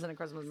stop saying it isn't a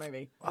Christmas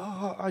movie.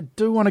 Oh, I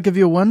do want to give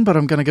you a win, but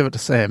I'm going to give it to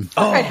Sam.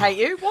 I hate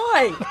you.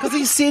 Why? Because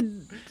he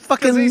said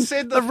fucking Because he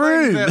said the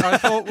room. thing that I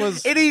thought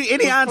was Any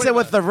answer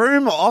with the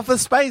room or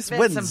Office Space That's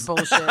wins. some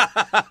bullshit.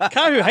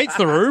 Kahu hates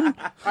The Room.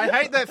 I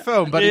hate that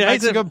film, but Yeah, he he makes a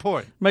hates it. good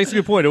point. Makes a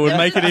good point. It would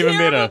make it even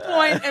Terrible better.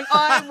 point, and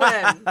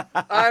I win.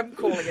 I'm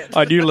calling it.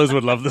 I knew Liz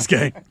would love this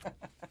game.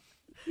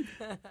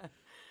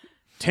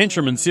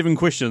 Tantrum in 7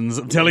 questions.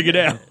 I'm telling you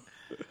now.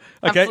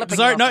 Okay, flipping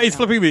sorry, off no, right he's now.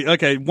 flipping me.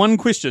 Okay, 1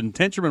 question.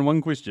 Tantrum in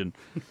 1 question.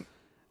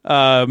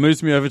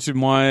 Moves me over to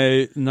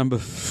my number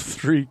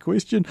 3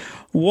 question.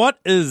 What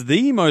is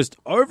the most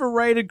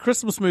overrated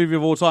Christmas movie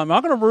of all time?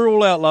 I'm going to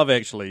rule out Love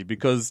Actually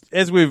because,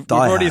 as we've Die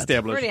already Hard.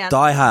 established, Brilliant.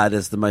 Die Hard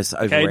is the most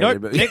okay, overrated no,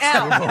 movie. next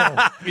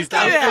Ow. he's Get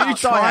done. out. Are you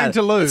trying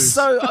to lose? It's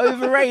so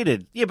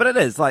overrated. Yeah, but it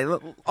is. Like,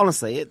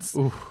 honestly,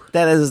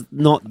 that is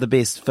not the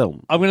best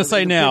film. I'm going to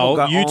say People now,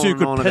 go you on two and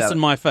could on piss about in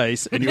it. my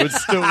face and you would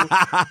still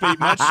be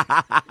much.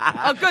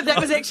 Oh, good. That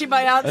was actually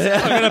my answer.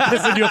 I'm going to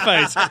piss in your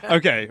face.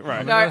 Okay,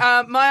 right.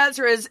 No, my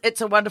answer is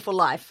It's a Wonderful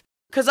Life.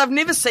 Because I've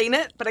never seen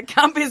it, but it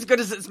can't be as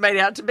good as it's made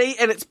out to be,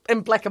 and it's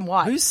in black and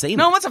white. Who's seen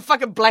No it? one wants a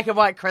fucking black and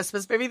white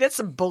Christmas movie. That's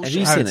some Have bullshit.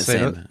 you I seen haven't it, seen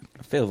Sam? it.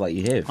 I feel like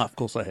you have. Of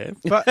course I have.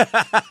 But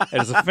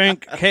It is a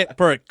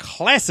Frank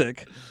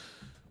classic.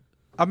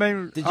 I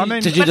mean, Did But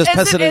you just is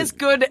piss it it in? as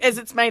good as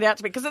it's made out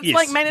to be? Because it's Yes.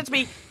 like made out to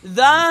be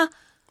the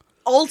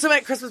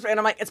ultimate Christmas movie, and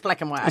I'm like, it's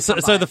black and white. I So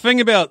can't buy the it.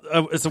 thing about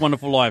It's a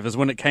Wonderful Life is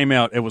when it came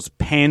out, it was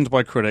panned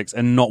by critics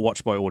and not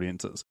watched by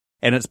audiences.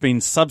 And it's been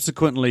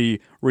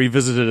subsequently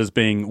revisited as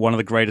being one of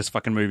the greatest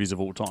fucking movies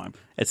of all time.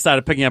 It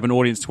started picking up an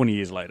audience 20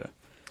 years later.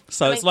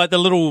 So it's like the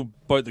little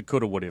boat that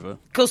could or whatever.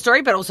 Cool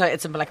story, but also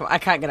it's in black and white. I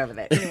can't get over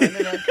that.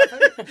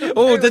 Anyway,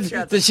 Oh,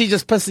 did she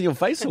just piss in your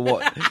face or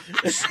what?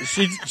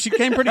 She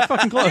came pretty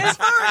fucking close.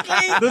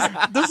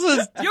 This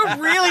is You're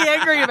really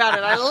angry about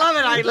it. I love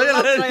it. I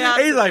love the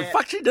answer He's like, there.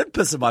 fuck, she did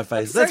piss in my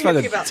face. so That's happy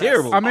fucking about this.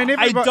 terrible. I mean, I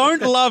everybody,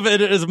 don't love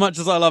it as much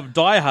as I love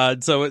Die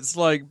Hard, so it's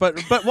like, but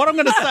what I'm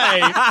going to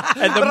say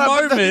at the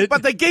moment,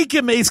 but the geek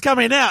in me's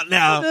coming out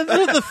now.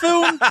 the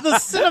film, the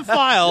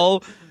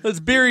cinephile that's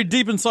buried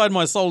deep inside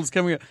my soul is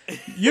coming out.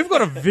 You've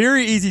got a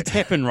very easy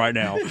tap in right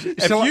now.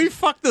 If Shall you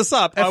fuck this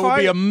up, I will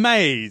be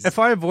amazed. If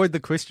I avoid the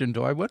question,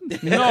 do I win?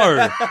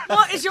 No.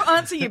 What is your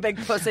answer, you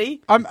big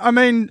pussy? I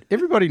mean,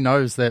 everybody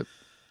knows that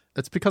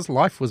it's because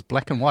life was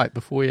black and white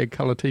before we had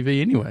colour TV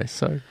anyway.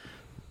 So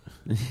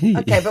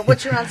Okay, but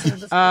what's your answer to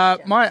this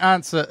question? my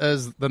answer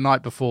is The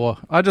Night Before.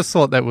 I just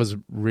thought that was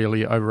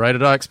really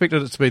overrated. I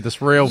expected it to be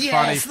this real funny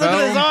Yes, look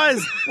film. at his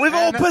eyes. We've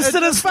all pissed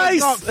in his It's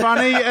face. not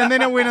funny, and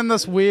then it went in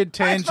this weird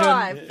tangent,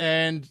 five.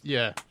 and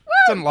yeah,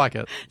 didn't like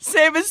it.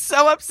 Sam is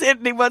so upset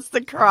and he wants to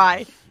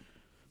cry.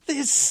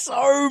 There's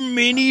so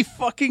many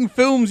fucking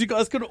films you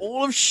guys could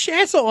all have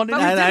shat on.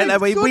 No,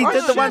 we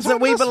did the ones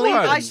that we believe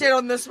I in. said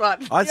on this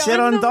one. I said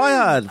on Die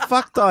Hard.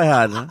 Fuck Die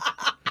Hard.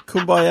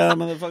 Kumbaya,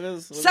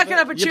 motherfuckers. Suck it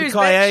up and choose,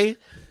 Yippee-ki-yay.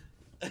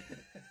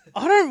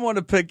 I don't want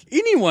to pick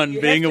anyone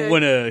being have a to.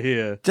 winner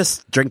here.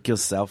 Just drink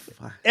yourself.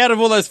 Out of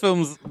all those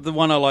films, the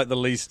one I like the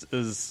least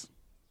is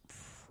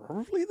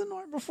probably The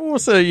Night Before.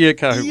 So yeah,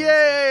 Kahu.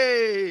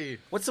 Yay!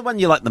 What's the one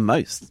you like the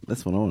most?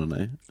 That's what I want to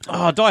know.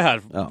 Oh, Die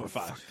Hard. Oh,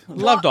 Fuck.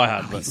 Love Die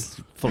Hard, but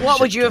Full of What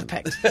shit, would you have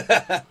cunt.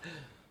 picked?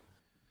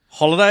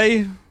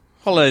 Holiday.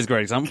 Holiday is a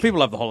great example. People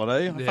love The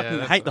Holiday. I fucking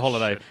that's hate a The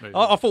Holiday. shit movie.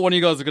 I thought one of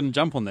you guys were going to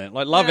jump on that.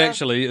 Like, Love Yeah.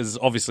 Actually is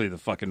obviously the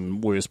fucking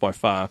worst by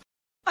far.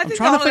 I think The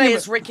trying to think Holiday of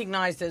is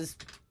recognised as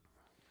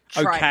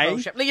trite Okay.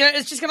 bullshit. Like, you know,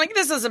 it's just kind of like,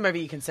 this is a movie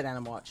you can sit down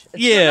and watch.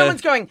 It's Yeah. No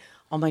one's going,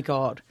 oh my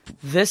God,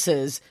 this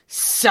is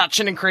such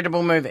an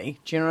incredible movie.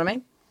 Do you know what I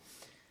mean?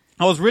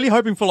 I was really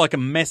hoping for like a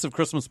massive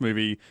Christmas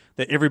movie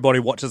that everybody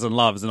watches and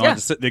loves, and I Yeah.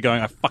 just sit there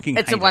going, I fucking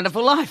It's hate a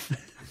Wonderful Life.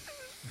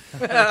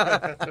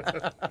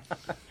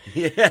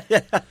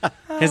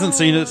 Hasn't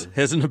seen it,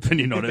 has an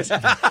opinion on it.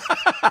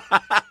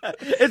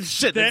 It's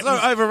shit. It's so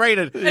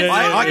overrated.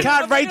 I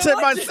can't rate it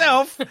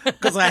myself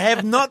because I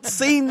have not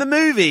seen the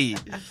movie.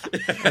 Because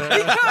it's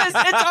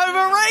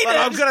overrated. But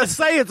I'm going to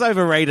say it's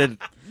overrated.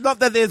 Not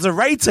that there's a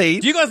rating.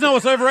 Do you guys know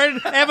what's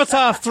overrated?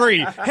 Avatar 3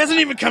 hasn't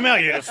even come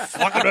out yet. It's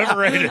fucking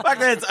overrated. Fuck,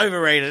 that's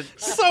overrated.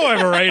 So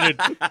overrated.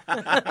 Do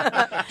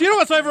you know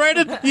what's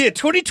overrated? Yeah,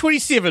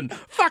 2027.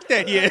 Fuck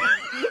that, yeah.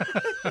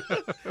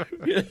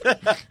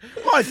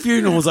 My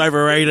funeral's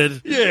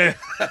overrated. Yeah.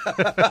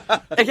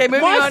 Okay,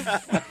 moving on.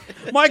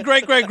 My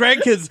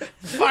great-great-grandkids,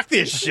 fuck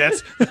this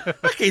shit.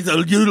 He's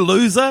a you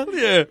loser.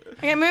 Yeah.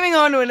 Okay, moving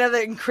on to another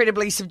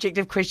incredibly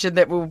subjective question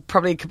that we'll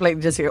probably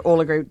completely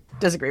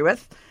disagree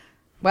with.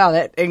 Wow,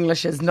 that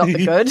English is not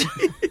the good.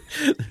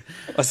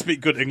 I speak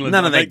good English.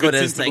 None I of that make good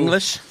is sensible-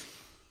 English.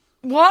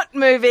 What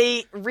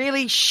movie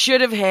really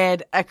should have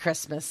had a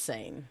Christmas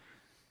scene?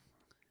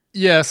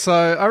 Yeah, so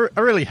I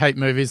really hate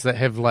movies that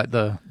have like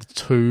the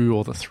 2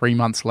 or the 3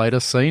 months later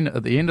scene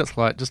at the end. It's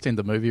like, just end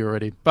the movie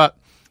already. But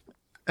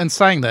in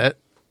saying that,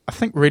 I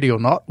think Ready or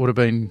Not would have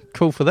been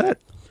cool for that.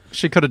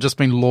 She could have just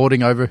been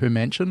lording over her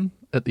mansion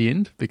at the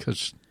end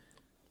because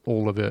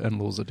all of her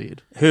in-laws are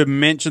dead. Her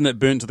mansion that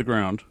burnt to the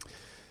ground.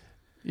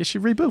 Yeah, she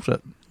rebuilt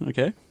it.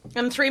 Okay.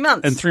 In 3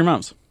 months. In 3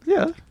 months.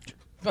 Yeah.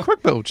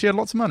 Quick build. She had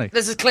lots of money.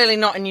 This is clearly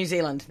not in New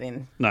Zealand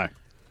then. No.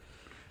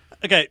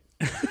 Okay.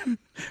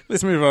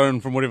 Let's move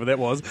on from whatever that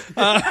was.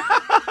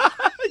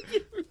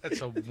 That's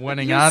a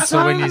winning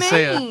answer when you see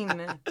it.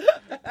 mean.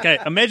 Okay,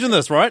 imagine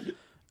this, right?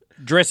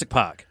 Jurassic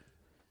Park.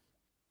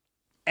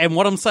 And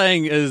what I'm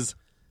saying is,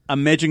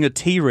 imagine a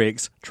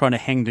T-Rex trying to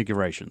hang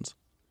decorations.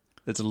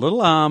 It's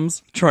little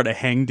arms trying to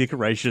hang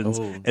decorations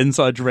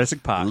inside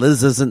Jurassic Park.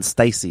 Liz isn't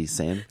Stacy,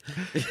 Sam.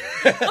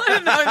 I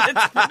don't know,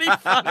 it's pretty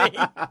funny.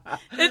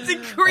 It's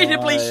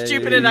incredibly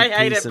stupid and I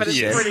hate it, but it's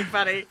piece of pretty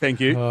funny. Thank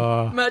you.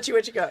 Marchie,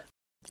 what you got?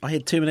 I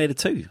had Terminator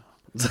 2.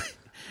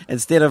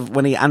 Instead of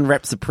when he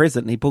unwraps a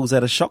present, he pulls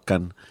out a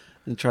shotgun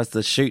and tries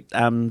to shoot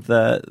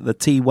the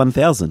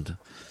T-1000.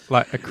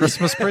 Like a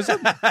Christmas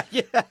present?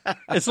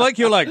 It's like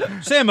you're like,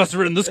 Sam must have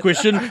written this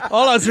question.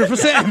 I'll answer it for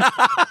Sam.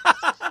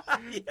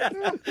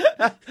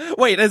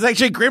 Wait, there's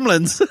actually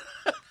Gremlins.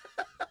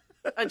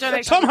 I don't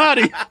actually, Tom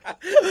Hardy.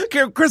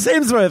 Chris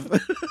Hemsworth.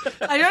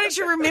 I don't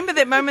actually remember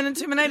that moment in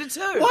Terminator 2.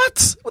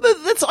 What? Well,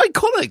 that's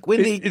iconic.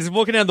 When He's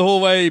walking down the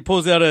hallway, he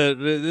pulls out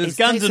there's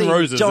Guns N'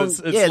 Roses.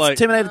 It's like, it's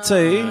Terminator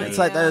 2. It's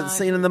like the yeah,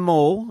 scene in the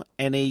mall,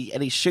 and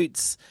he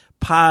shoots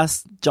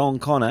past John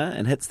Connor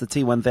and hits the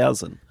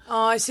T-1000.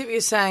 Oh, I see what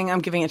you're saying. I'm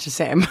giving it to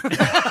Sam.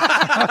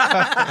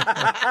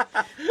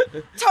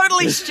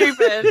 Totally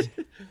stupid,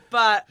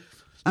 but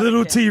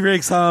Little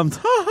T-Rex armed.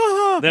 Ha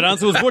ha That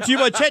answer was brought to you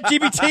by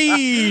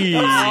ChatGPT.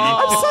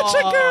 I'm such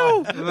a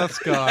girl. This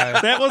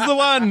guy. That was the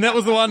one. That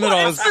was the one that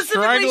I was Specifically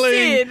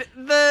struggling. said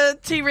the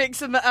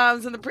T-Rex and the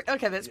arms and the...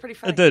 Okay, that's pretty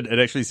funny. It did. It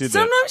actually said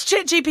that.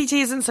 Sometimes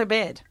ChatGPT isn't so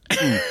bad.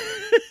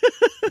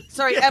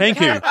 Sorry, Thank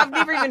you. I've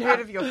never even heard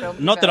of your film.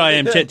 Not that I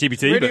am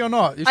ChatGPT, Ready but or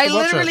not? You I should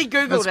watch literally it.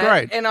 Googled It's it,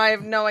 great. and I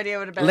have no idea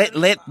what about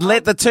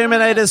Let the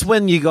Terminators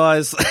win, you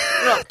guys.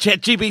 Look.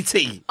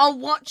 ChatGPT. I'll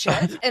watch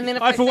it, and then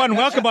if I, for one,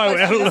 welcome my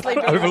Overlord.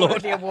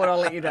 Overlord. The award, I'll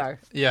let you know.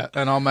 Yeah,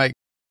 and I'll make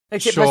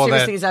Except Sure most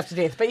that- seriously is after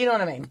death, but you know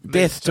what I mean.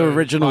 Death to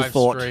original live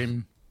thought.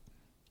 stream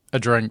a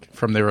drink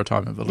from their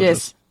retirement villages.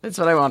 Yes, that's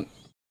what I want.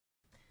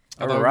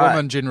 Although All right.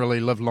 women generally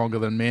live longer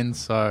than men,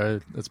 so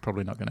it's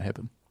probably not going to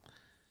happen.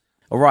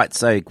 All right,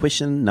 so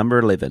question number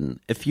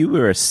 11. If you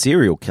were a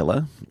serial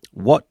killer,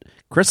 what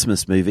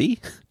Christmas movie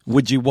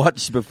would you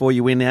watch before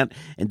you went out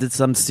and did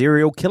some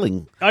serial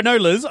killing? I know,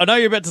 Liz. I know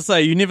you're about to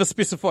say you never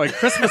specify a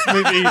Christmas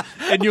movie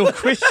in your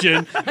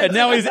question, and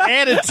now he's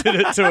added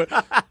to it.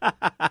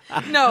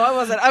 No, I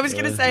wasn't. I was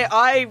going to say,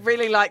 I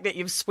really like that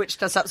you've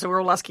switched us up so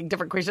we're all asking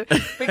different questions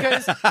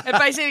because it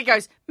basically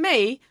goes,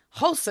 me,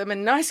 wholesome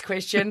and nice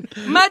question,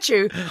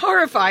 Machu,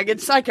 horrifying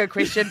and psycho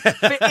question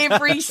for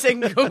every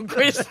single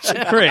question.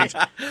 Correct.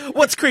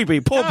 What's creepy?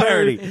 Poor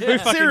parody. Who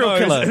fucking Serial knows?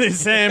 killer. And then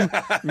Sam,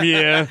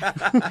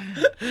 yeah.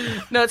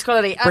 No, it's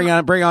quality.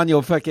 Bring on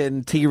your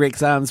fucking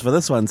T-Rex arms for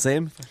this one,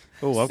 Sam.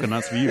 Oh, I've got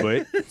nuts for you,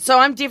 boy. So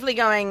I'm definitely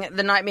going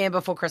The Nightmare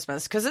Before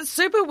Christmas because it's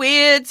super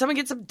weird. Someone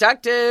gets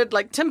abducted.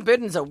 Like, Tim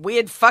Burton's a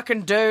weird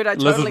fucking dude. I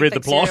Liz has totally read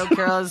think the plot. serial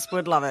killers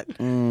would love it.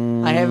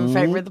 I have, in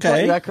fact, read the plot.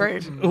 okay. You are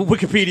correct.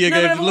 Wikipedia No,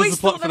 but gave I've Liz always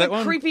the plot thought for they that were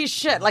one. creepy as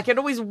shit. Like, it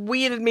always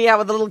weirded me out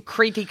with the little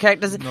creepy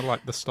characters. Not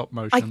like the stop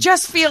motion. I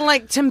just feel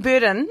like Tim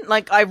Burton,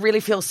 like, I really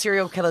feel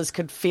serial killers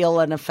could feel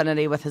an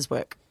affinity with his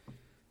work.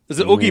 Is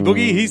it Oogie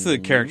Boogie? He's the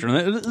character in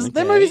that.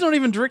 That movie's not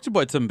even directed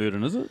by Tim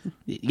Burton, is it?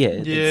 Yeah, Yeah,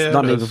 it's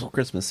Nightmare it is. Before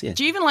Christmas, yeah.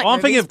 Do you even like Oh, I'm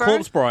movies, thinking of bro?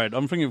 Corpse Bride.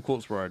 I'm thinking of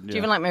Corpse Bride. Do you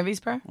even like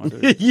movies, bro?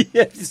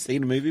 Yeah, have you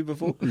seen a movie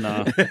before?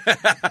 No.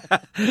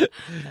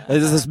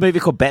 There's this movie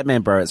called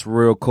Batman, bro. It's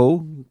real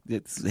cool.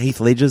 It's Heath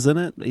Ledger's in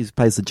it. He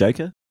plays the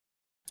Joker.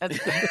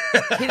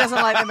 He doesn't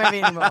like the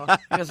movie anymore.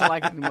 He doesn't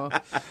like it anymore.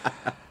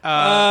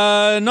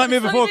 Nightmare It's not Before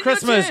even your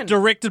Christmas, turn.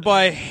 directed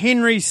by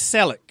Henry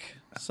Selick.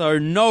 So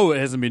no, it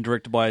hasn't been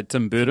directed by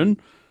Tim Burton.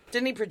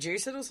 Didn't he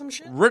produce it or some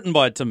shit? Written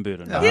by Tim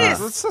Burton. Yes.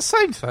 It's the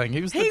same thing.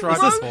 He was the He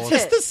driving wrote force. it.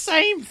 It's the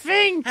same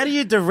thing. How do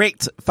you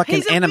direct fucking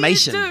He's a weird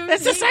animation? dude.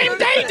 It's the He same wrote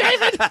day, it.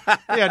 David.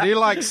 Yeah, do you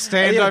like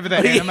stand over the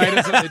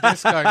animators at their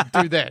desk going,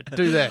 do that,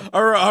 do that?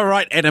 All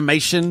right,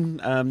 animation.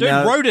 Dude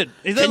now- wrote it.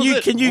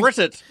 Can you writ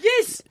it?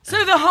 Yes.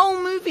 So the whole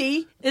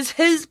movie is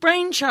his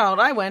brainchild.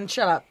 I win.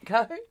 Shut up.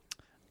 Go.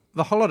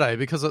 The Holiday,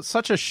 because it's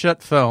such a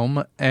shit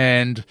film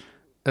and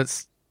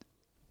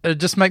it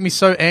just make me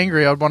so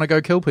angry I'd want to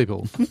go kill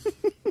people.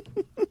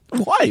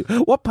 Why?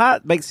 What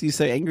part makes you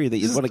so angry that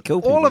you want to kill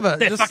people? All of it.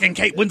 That Just, fucking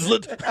Kate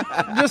Winslet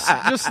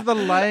just the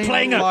lame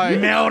playing a like,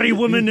 Maori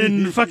woman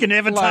in fucking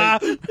Avatar.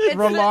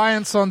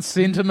 reliance on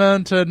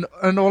sentiment and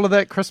all of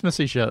that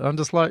Christmassy shit. I'm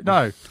just like,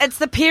 no. It's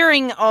the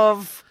pairing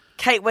of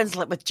Kate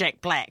Winslet with Jack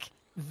Black.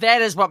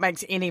 That is what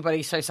makes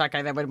anybody so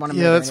psycho they would want to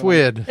murder Yeah, that's anyone.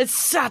 weird. It's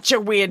such a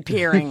weird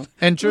pairing.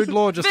 And Jude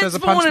Law just Vince has a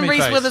Vaughn punch and me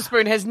Reese face.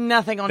 Witherspoon has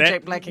nothing on That-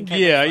 Jack Black and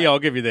Kate yeah, Winslet. yeah, I'll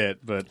give you that.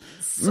 But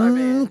So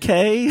bad.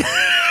 Okay.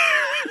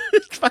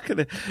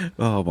 Fucking.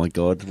 Oh my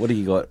god. What do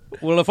you got?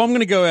 well, if I'm going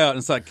to go out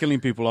and start killing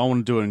people, I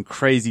want to do it in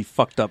crazy,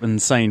 fucked up,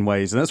 insane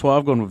ways, and that's why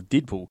I've gone with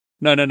Deadpool.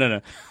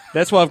 No.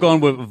 That's why I've gone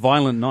with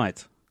Violent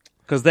Night.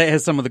 Because that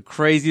has some of the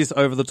craziest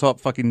over-the-top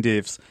fucking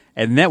deaths,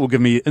 and that will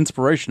give me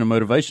inspiration and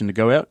motivation to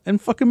go out and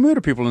fucking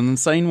murder people in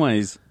insane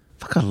ways.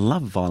 Fuck, I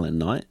love Violent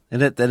Night,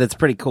 and it's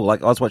pretty cool.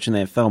 Like I was watching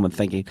that film and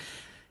thinking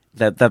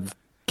that they're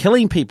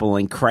killing people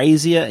in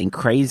crazier and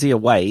crazier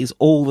ways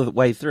all the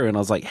way through, and I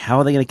was like, how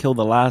are they going to kill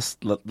the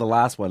last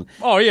one?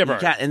 Oh, yeah, You bro.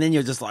 can't- and then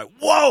you're just like,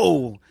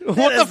 whoa, What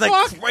that the is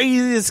fuck?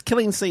 craziest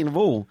killing scene of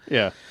all.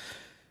 Yeah.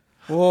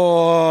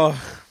 Oh,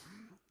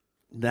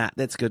 nah,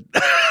 that's good.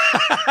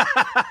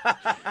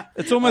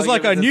 It's almost I'll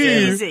like give I it a knew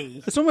you.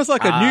 Easy. It's almost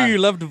like I knew you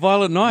loved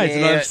Violent Night,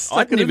 and I've I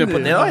stuck it didn't in even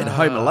put there. that. I had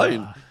Home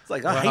Alone. It's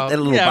like I hate that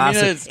little yeah, I mean,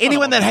 bastard. it's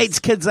Anyone that fun. hates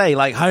kids,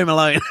 like Home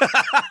Alone.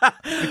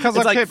 Because It's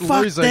I like, kept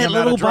fuck losing that amount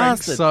of little drinks,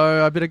 bastard.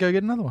 so I better go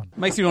get another one.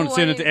 Makes me want to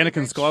turn into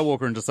Anakin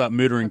Skywalker and just start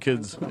murdering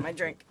kids. My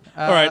drink.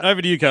 All right,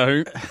 over to you,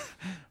 Kahu.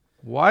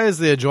 Why is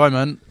the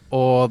enjoyment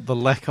or the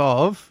lack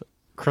of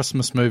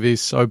Christmas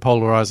movies so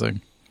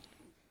polarizing?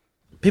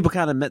 People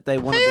can't admit they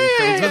want to be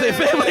friends with their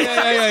family.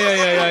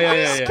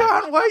 Yeah.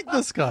 Can't wait,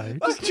 this guy.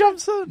 Just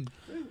jumps in.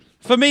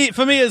 For me,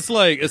 it's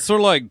sort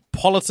of like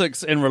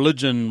politics and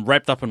religion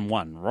wrapped up in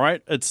one,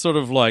 right? It's sort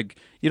of like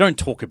you don't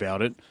talk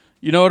about it.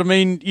 You know what I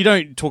mean? You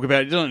don't talk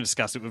about it. You don't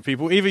discuss it with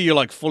people. Either you're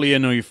like fully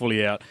in or you're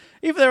fully out.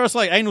 Either there is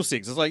like anal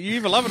sex. It's like you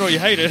either love it or you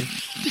hate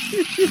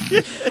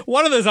it.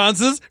 One of those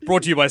answers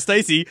brought to you by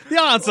Stacey. The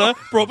answer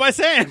brought by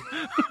Sam.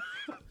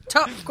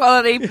 Top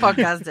quality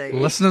podcasting.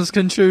 Listeners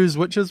can choose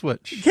which is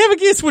which. Have a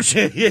guess which.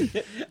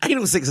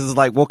 Anal sex is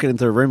like walking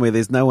into a room where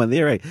there's no one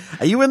there. Eh?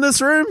 Are you in this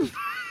room?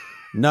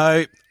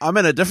 No, I'm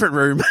in a different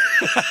room.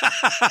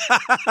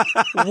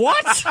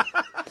 What?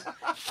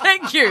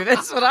 Thank you.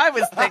 That's what I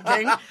was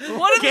thinking.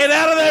 Get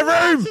out of that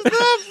room.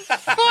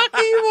 Fuck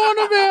are you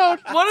on about?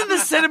 One of the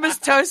cinemas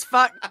toast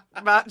fuck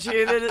much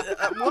you.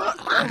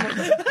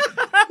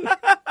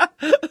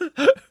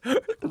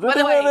 By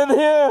the way,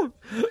 here.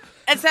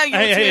 that's how you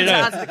Hey, to no.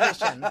 answer the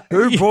question.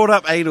 Who brought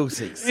up anal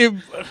sex?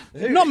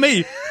 Not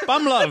me.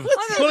 Bum love.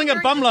 Calling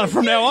it bum love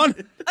from now on.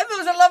 I thought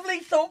it was a lovely,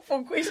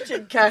 thoughtful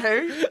question,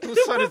 Kahu.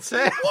 So did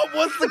Sam. What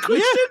was the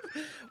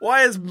question?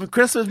 Why is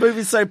Christmas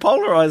movies so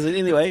polarizing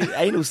anyway?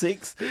 Anal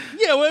sex.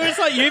 Yeah, well, it's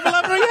like you either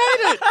love it or you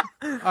hate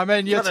it. I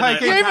mean, you're You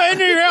taking either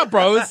in or you're out,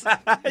 bro. It's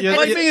you're,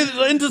 like being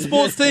into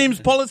sports teams,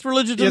 politics,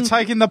 religion. you're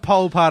taking the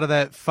poll part of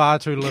that far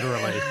too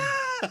literally.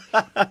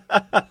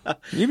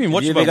 You've been You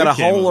watching either my got a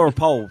webcam. hole or a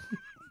pole.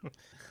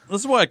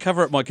 This is why I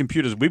cover up my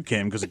computer's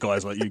webcam because of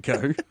guys like you,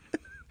 Co.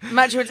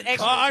 Much of it's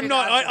actually. I'm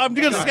not. I'm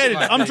going to skate it.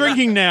 I'm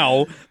drinking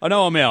now. I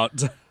know I'm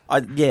out.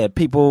 Yeah,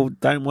 people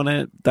don't want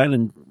to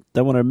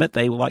admit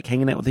they like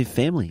hanging out with their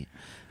family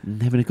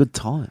and having a good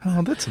time.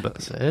 Oh, that's a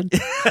bit sad.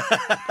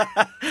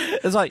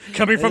 It's like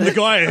Coming from the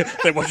guy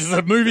that watches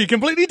a movie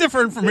completely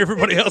different from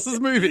everybody else's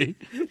movie.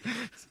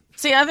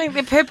 See, I think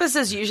the purpose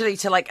is usually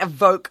to like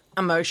evoke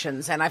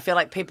emotions, and I feel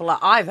like people are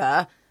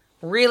either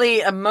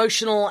really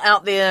emotional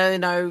out there,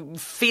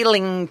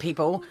 feeling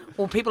people,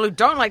 or people who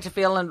don't like to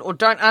feel or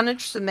aren't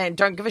interested in that and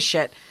don't give a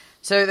shit.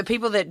 So the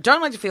people that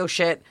don't like to feel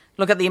shit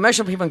look at the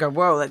emotional people and go,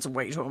 whoa, that's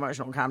way too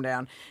emotional, calm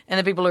down. And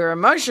the people who are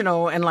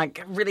emotional and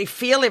like really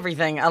feel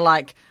everything are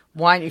like,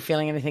 why aren't you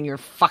feeling anything? You're a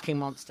fucking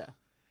monster.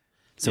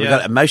 so we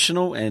got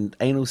emotional and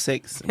anal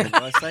sex. What did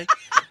I say?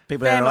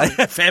 People are like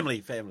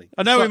family.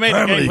 I know we made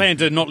a game plan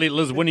to not let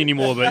Liz win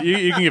anymore, but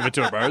you can give it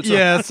to her, bro. It's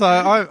Yeah, so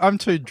I'm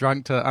too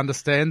drunk to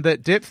understand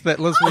that depth that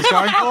Liz was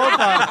going for,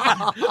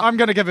 but I'm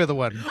going to give her the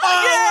win.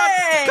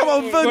 Yay! Come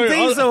on, Vin Sorry,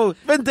 Diesel.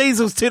 Vin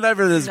Diesel's turned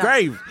over in his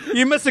grave.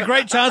 You missed a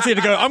great chance here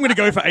to go, I'm going to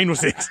go for anal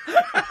sex.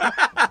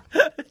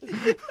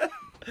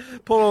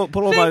 Pull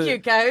Thank you,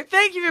 Go.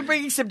 Thank you for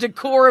bringing some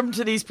decorum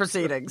to these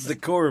proceedings.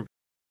 Decorum.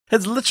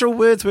 His literal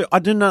words were, I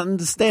do not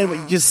understand what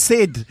you just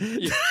said.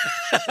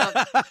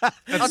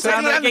 I'll take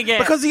what I can get.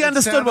 Because he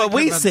understood what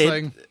we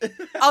said.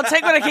 Convincing. I'll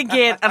take what I can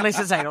get unless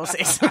it's anal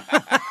sex.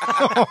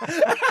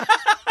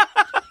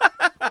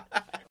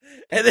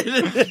 And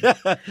then,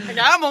 Okay,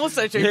 I'm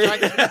also too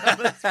drunk to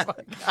remember this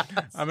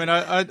podcast. I mean,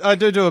 I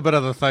do a bit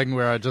of the thing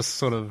where I just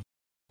sort of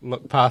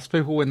look past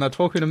people when they're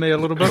talking to me a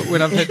little bit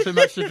when I've had too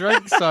much to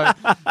drink. So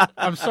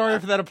I'm sorry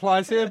if that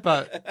applies here,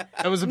 but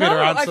it was a better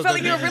No, answer. I felt like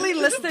than you were that. really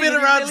listening. better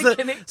and really answer.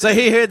 connected. So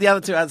he heard the other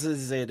two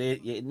answers and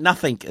said,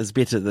 nothing is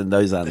better than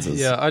those answers.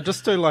 Yeah, I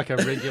just do like a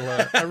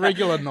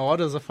regular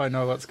nod as if I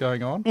know what's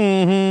going on.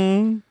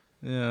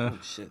 Mm-hmm. Yeah.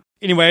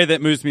 Anyway,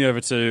 that moves me over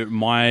to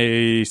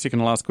my second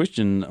to last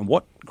question.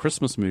 What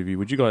Christmas movie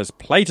would you guys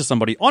play to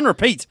somebody on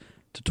repeat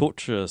to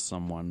torture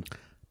someone?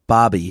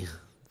 Barbie,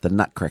 the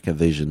Nutcracker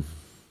version.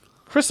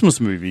 Christmas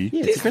movie?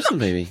 Yeah, it's a Christmas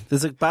movie.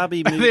 There's a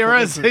Barbie movie. There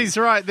called is. Christmas. He's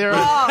right. There is.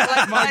 Oh,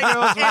 like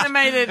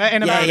animated.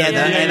 Yeah, the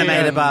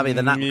animated Barbie,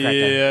 the Nutcracker.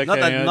 Yeah,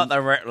 okay. Not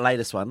the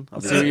latest one.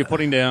 See what you're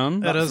putting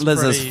down. It is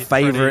Liz's pretty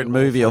favourite awful.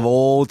 movie of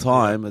all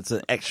time. It's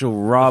an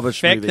actual rubbish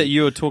The fact movie. that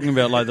you were talking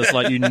about like this,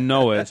 like you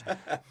know it,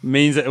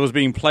 means that it was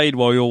being played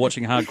while you were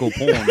watching hardcore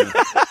porn.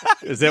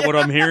 Is that what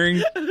I'm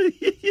hearing?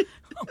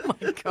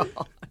 God.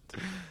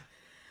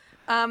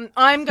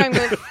 I'm going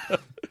with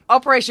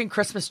Operation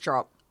Christmas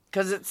Drop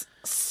because it's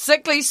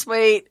sickly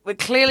sweet. We're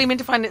clearly meant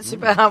to find it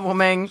super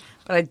heartwarming,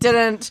 but I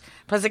didn't.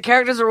 Plus, the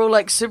characters are all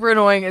like super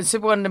annoying and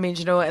super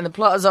one-dimensional, and the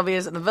plot is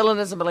obvious, and the villain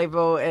is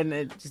unbelievable, and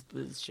it just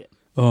was shit.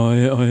 Oh,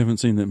 I haven't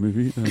seen that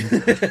movie.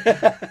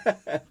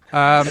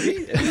 Have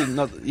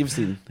you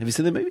seen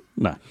that movie?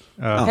 No.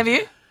 Have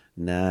you?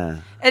 Nah.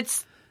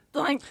 It's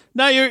like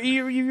No,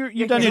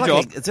 you've done Is your it job.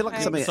 like is there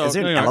like something? So, Is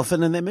there an hang on.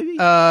 elephant in that movie?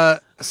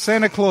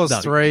 Santa Claus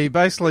 3,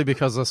 basically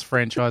because this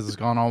franchise has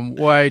gone on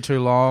way too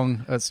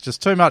long. It's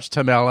just too much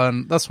Tim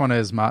Allen. This one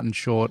is Martin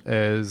Short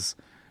as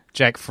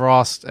Jack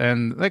Frost,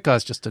 and that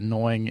guy's just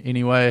annoying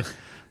anyway.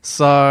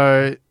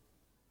 So,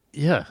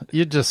 yeah,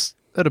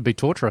 it'd be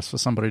torturous for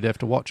somebody to have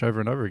to watch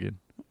over and over again.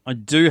 I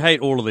do hate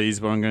all of these,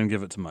 but I'm going to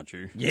give it to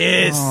Machu.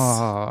 yes.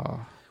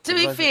 to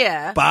be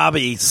fair,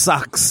 Barbie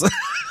sucks.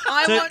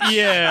 I watched.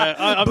 Yeah,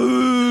 I Boo,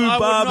 would not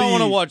Barbie.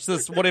 want to watch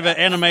this whatever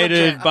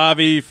animated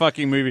Barbie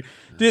fucking movie.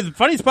 Dude, the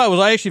funniest part was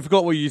I actually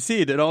forgot what you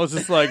said, and I was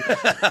just like,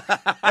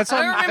 It's I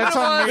on, remember it's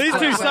on what- "These two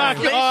Netflix. suck."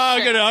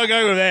 I'll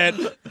go with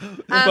that.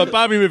 But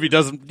Barbie movie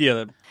doesn't.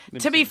 Yeah,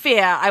 To be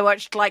fair, I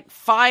watched like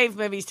 5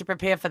 movies to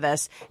prepare for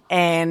this,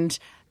 and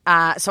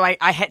so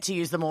I had to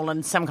use them all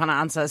in some kind of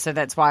answer, so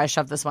that's why I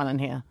shoved this one in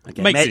here.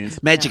 Okay, Makes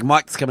sense. Magic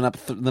Mike's coming up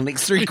the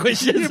next 3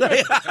 questions.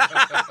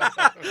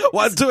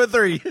 1, 2, and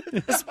 3.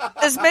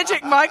 Is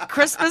Magic Mike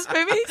Christmas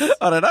movies?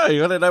 I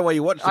don't know why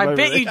you watch them. I over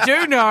bet there. you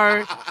do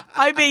know.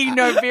 I bet you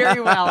know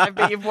very well. I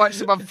bet you've watched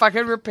them on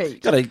fucking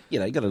repeat. Gotta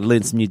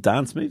learn some new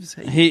dance moves.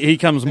 Hey. he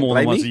comes more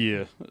than Blame once me?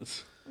 a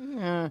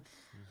year.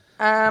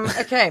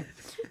 Okay.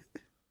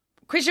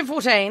 Question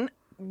 14.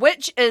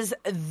 Which is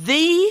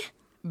the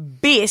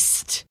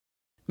best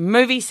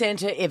movie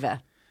Santa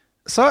ever?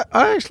 So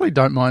I actually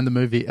don't mind the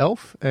movie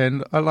Elf,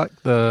 and I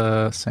like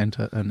the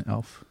Santa in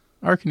Elf.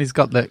 I reckon he's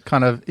got that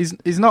kind of...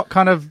 He's not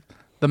kind of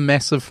the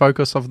massive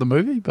focus of the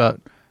movie, but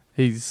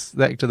he's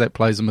the actor that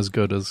plays him as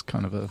good as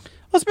kind of a... I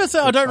was about to say,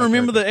 I don't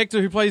remember the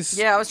actor who plays...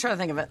 Yeah, I was trying to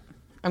think of it.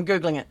 I'm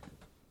Googling it.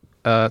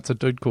 It's a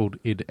dude called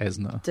Ed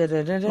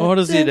Asner. Oh, what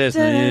is Ed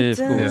Asner?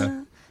 Yeah, of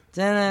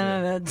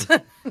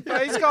course.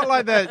 Yeah, he's got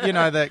like that,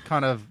 that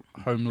kind of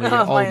homely Oh, my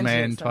old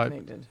man internet's not type,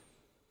 connected.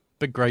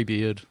 big grey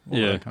beard, all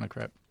Yeah. that kind of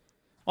crap.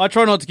 I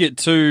try not to get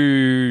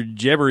too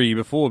jabbery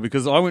before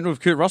because I went with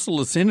Kurt Russell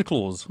as Santa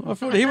Claus. I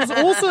thought he was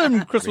awesome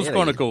in Christmas Really?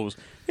 Chronicles.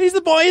 He's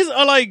the boy.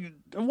 I like,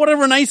 what a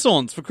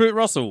renaissance for Kurt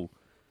Russell.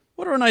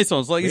 What a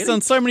renaissance. Like, he's Really?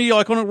 done so many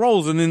iconic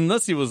roles, and then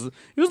this, he was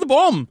the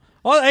bomb.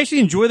 I actually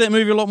enjoyed that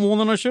movie a lot more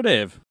than I should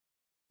have.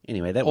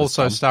 Anyway, that was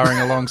Also fun. starring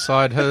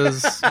alongside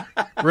his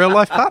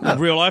real-life partner.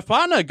 Real life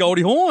partner,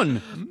 Goldie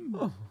Hawn.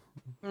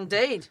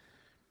 Indeed.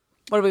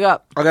 What do we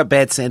got? I got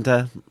Bad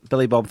Santa,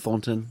 Billy Bob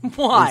Thornton.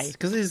 Why?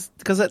 Because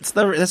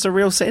that's a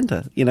real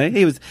Santa. He's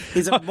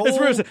a more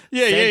It's real,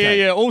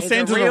 yeah. All He's a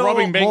Santas are real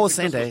robbing banks more at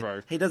Christmas Santa.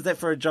 Row. He does that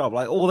for a job.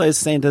 Like all those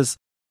Santas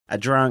are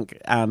drunk,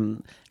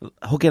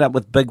 hooking up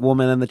with big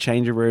women in the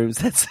changing rooms.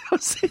 That's how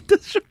Santa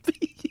should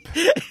be.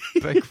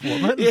 Big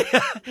woman. Yeah,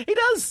 he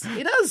does.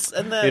 He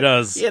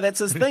does. Yeah, that's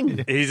his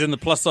thing. He's in the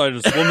plus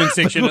size woman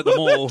section at the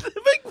mall.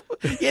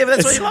 Yeah, but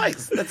that's what he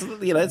likes. That's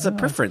it's a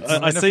preference.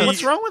 I see.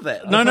 What's wrong with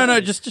that?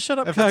 No, just shut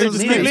up, If Coach. it's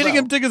Just his letting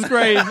name. him dig his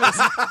grave.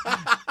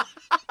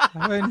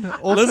 I mean,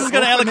 Liz is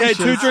going to allocate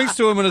 2 drinks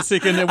to him in a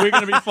second, and we're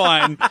going to be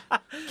fine.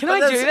 Can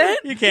I do that?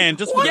 You can,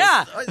 just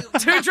Yeah,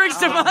 2 drinks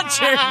to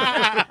Munch.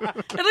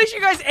 At least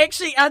you guys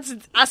actually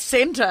answered a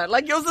Santa.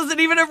 Like, yours isn't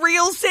even a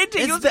real Santa.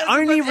 It's Yours the is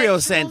only like real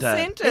actual Santa.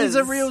 Santas. He's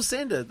a real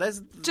Santa.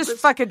 Just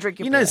fucking drink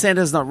your You know beer.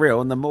 Santa's not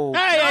real in the mall.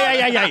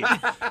 Hey.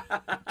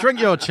 Drink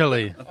your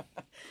chili.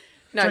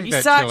 No, drink you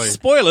that suck. chili.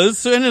 Spoilers,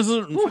 Santa's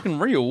fucking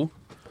real.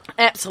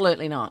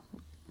 Absolutely not.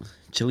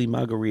 Chili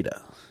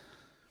margarita.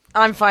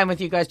 I'm fine with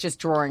you guys just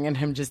drawing and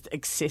him just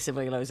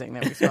excessively losing.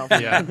 That was well.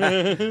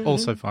 Yeah.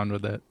 Also fine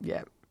with that.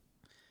 Yeah.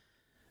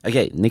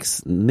 Okay,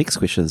 next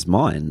question is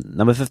mine.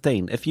 Number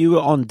 15. If you were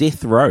on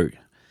death row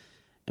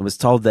and was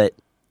told that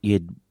you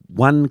had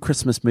one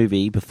Christmas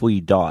movie before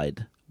you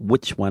died,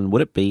 which one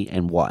would it be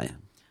and why?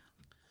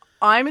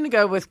 I'm going to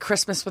go with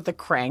Christmas with the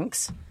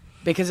Cranks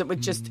because it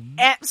would just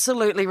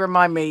absolutely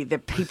remind me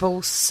that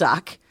people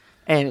suck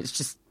and it's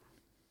just,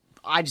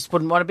 I just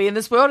wouldn't want to be in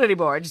this world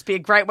anymore. It'd just be a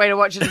great way to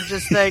watch it and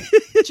just think,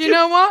 do you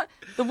know what?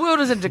 The world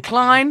is in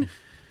decline.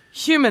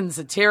 Humans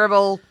are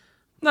terrible.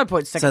 No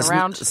point sticking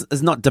around.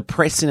 It's not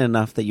depressing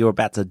enough that you're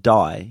about to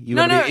die. You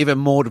want to be even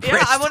more Yeah,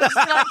 depressed. I want to be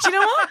like, do you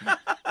know what?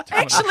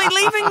 Actually,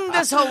 leaving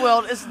this whole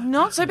world is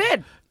not so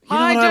bad. I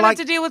what I don't like-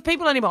 have to deal with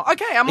people anymore.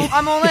 Okay,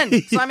 I'm all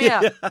in. Sign me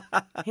out.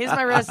 Here's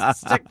my wrist.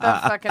 Stick the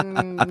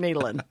fucking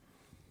needle in.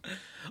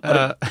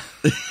 Ho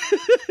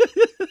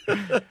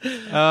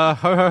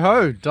ho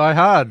ho, Die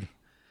Hard.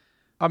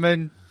 I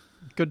mean,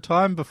 good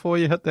time before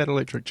you hit that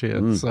electric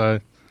chair. So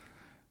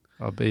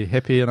I'll be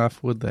happy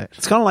enough with that.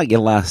 It's kind of like your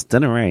last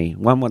dinner, eh?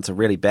 One wants a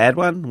really bad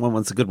one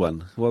wants a good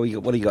one. What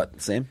do you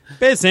got, Sam?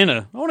 Bad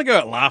Santa. I want to go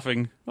out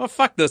laughing. Oh,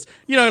 fuck this.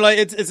 You know, like,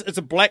 it's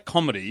a black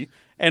comedy,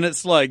 and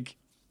it's like,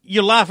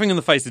 you're laughing in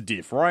the face of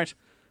death, right?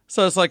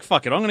 So it's like,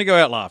 fuck it, I'm going to go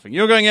out laughing.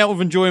 You're going out with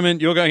enjoyment,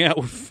 you're going out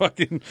with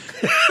fucking...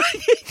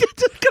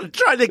 You're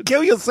trying to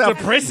kill yourself.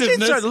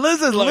 Depressiveness.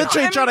 Liz is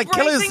literally I'm trying to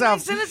kill embracing my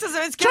herself.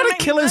 cynicism. It's Trying gonna to make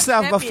kill me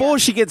herself happier. before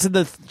she gets in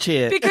the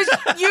chair. Because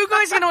you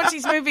guys are going to watch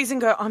these movies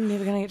and go, I'm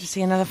never going to get to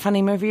see another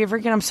funny movie ever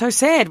again. I'm so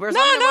sad. Whereas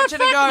I'm going to watch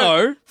it and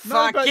go,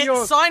 fuck, but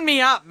you're- sign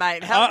me up,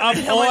 mate. How I'm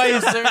can I do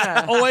always, it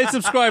sooner? always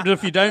subscribed.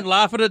 If you don't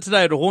laugh at it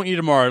today, it'll haunt you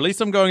tomorrow. At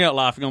least I'm going out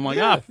laughing. I'm like,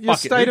 fuck Your it.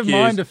 state who of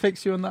cares? mind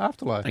affects you in the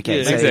afterlife. Okay,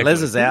 Yeah, so exactly.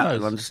 Liz is out. Who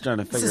knows? I'm just trying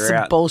to This is figure some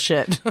out.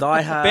 bullshit.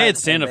 Die Hard. Bad and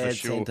Santa for Bad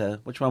sure. Santa.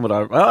 Which one would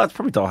I? Oh, it's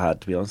probably Die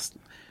Hard, to be honest.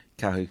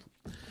 Kahu.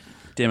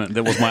 Damn it,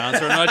 that was my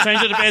answer, and I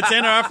changed it to Bad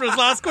Santa after his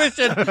last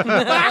question.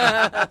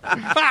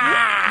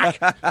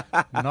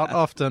 Not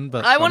often,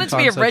 but I want it to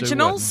be sometimes I do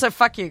original, win. so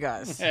fuck you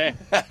guys. I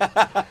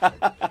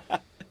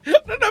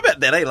don't know about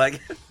that, eh?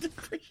 Like,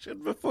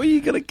 depression before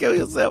you're going to kill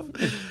yourself.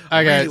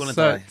 I Okay, really wanna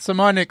die. so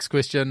my next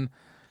question.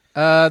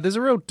 There's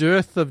a real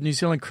dearth of New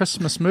Zealand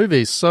Christmas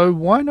movies, so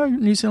why no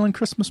New Zealand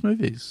Christmas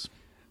movies?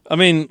 I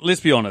mean,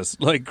 let's be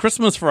honest. Like,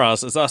 Christmas for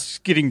us is us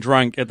getting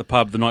drunk at the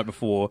pub the night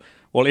before,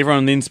 while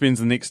everyone then spends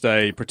the next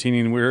day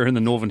pretending we're in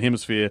the Northern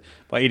Hemisphere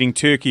by eating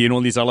turkey and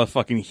all these other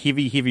fucking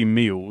heavy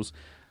meals,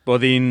 but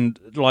then,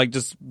 like,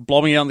 just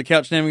blobbing out on the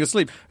couch and having a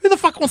sleep. Who the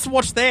fuck wants to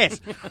watch that?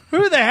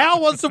 Who the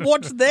hell wants to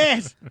watch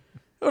that?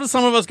 Or do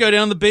some of us go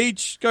down the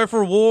beach, go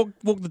for a walk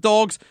the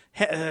dogs?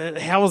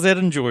 How is that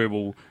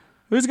enjoyable?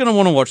 Who's going to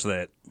want to watch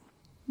that?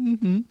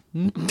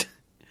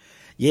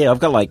 Yeah, I've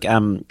got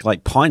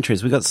like pine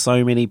trees. We've got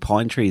so many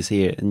pine trees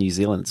here in New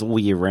Zealand. It's all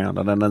year round.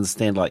 I don't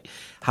understand. Like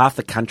half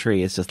the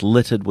country is just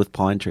littered with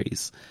pine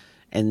trees,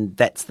 and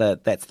that's the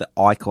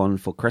icon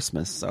for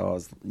Christmas. So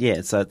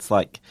so it's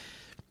like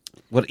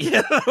What?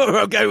 Yeah,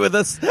 I'll go with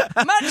this.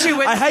 Machu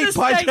wins I hate the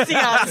pine Stacey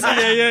answer.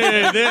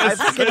 I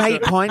fucking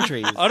hate pine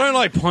trees. I don't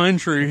like pine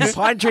trees.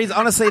 Pine trees,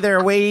 honestly, they're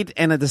a weed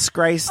and a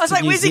disgrace I was to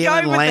like, New where's he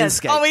Zealand going with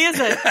landscape. this? Oh, he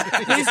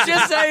isn't. He's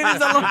just saying there's a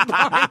lot of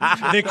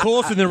pine. They're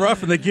coarse and they're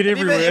rough and they get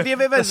everywhere. Have you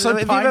ever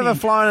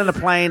flown in a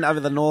plane over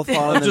the North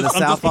Island and the I'm just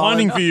South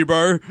pining Island? for you,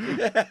 bro.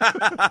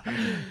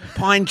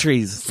 Pine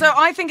trees. So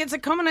I think it's a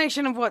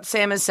combination of what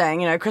Sam is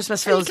saying. You know,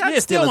 Christmas feels... You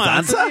can't steal his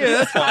answer.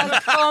 Yeah, that's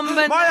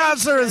fine. My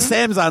answer is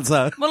Sam's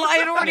answer. Well, I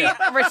had already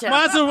written.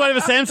 My answer is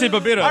whatever Sam said,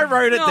 but better. I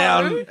wrote it No.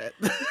 down.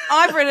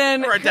 I've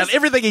written... I wrote down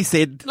everything he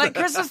said. Like,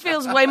 Christmas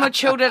feels way more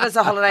chilled out as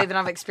a holiday than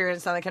I've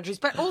experienced in other countries.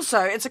 But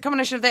also, it's a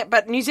combination of that.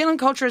 But New Zealand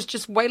culture is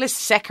just way less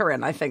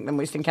saccharine, I think, than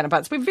Western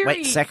counterparts. We're very...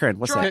 Wait, saccharine?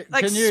 What's dry, that?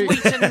 Like, Can you-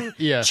 sweet and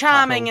Yeah,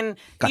 charming. cool. And,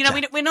 you know,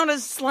 Gotcha. we're not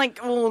as like,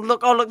 oh,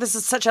 look, this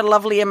is such a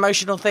lovely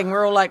emotional thing.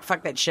 We're all like,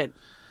 fuck that shit.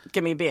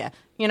 Give me a beer.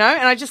 You know?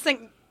 And I just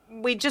think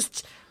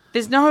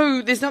there's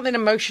not that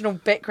emotional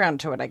background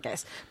to it, I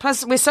guess.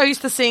 Plus, we're so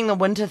used to seeing the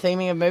winter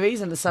theming of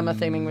movies, and the summer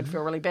theming would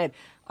feel really bad.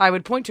 I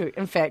would point to,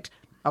 in fact,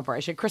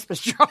 Operation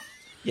Christmas Drop.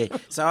 Yeah.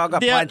 So I've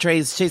got Yeah. pine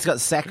trees. She's got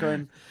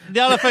saccharin. The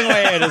other thing I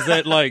add is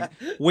that, like,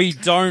 we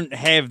don't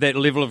have that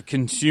level of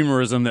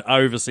consumerism that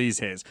overseas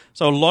has.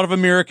 So a lot of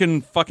American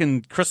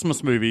fucking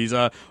Christmas movies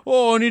are,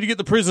 oh, I need to get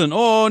the present.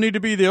 Oh, I need to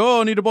be there. Oh,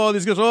 I need to buy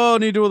these gifts. Oh, I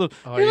need to do all the...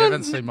 Oh, you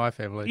haven't seen My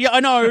Family. Yeah,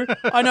 I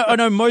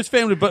know most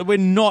families, but we're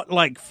not,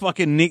 like,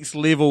 fucking next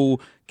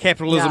level.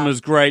 Capitalism No.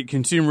 is great.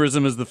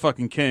 Consumerism is the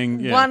fucking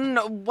king. Yeah.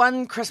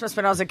 One Christmas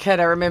when I was a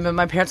kid, I remember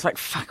my parents were like,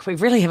 fuck, we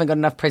really haven't got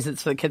enough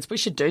presents for the kids. We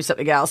should do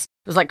something else.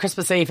 It was like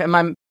Christmas Eve,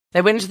 and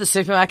they went into the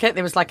supermarket.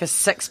 There was like a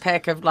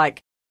 6-pack of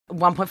like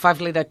 1.5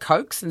 litre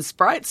Cokes and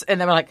Sprites,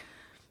 and they were like,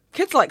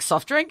 kids like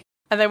soft drink.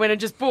 And they went and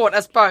just bought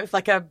us both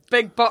like a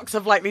big box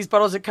of like these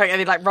bottles of Coke,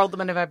 and they like rolled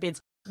them into our beds.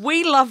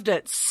 We loved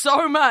it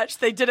so much.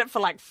 They did it for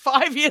like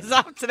 5 years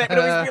after that.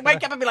 And we'd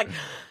wake up and be like,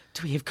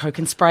 do we have Coke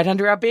and Sprite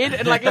under our bed?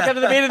 And like look under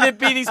the bed and there'd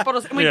be these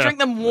bottles. And we Yeah. drink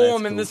them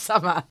warm in the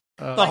summer.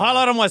 The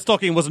highlight of my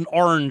stocking was an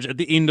orange at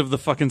the end of the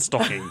fucking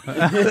stocking.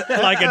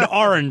 Like an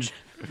orange.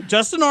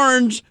 Just an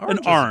orange.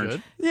 Oranges an are orange.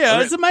 good.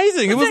 Yeah, it's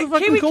amazing. It was the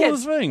fucking Kiwi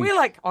coolest kids, thing. we're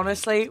like,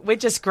 honestly, we're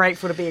just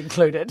grateful to be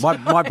included.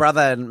 My brother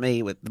and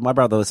me, my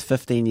brother was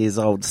 15 years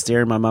old,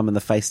 staring my mum in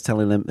the face,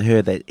 telling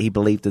her that he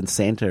believed in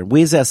Santa.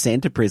 Where's our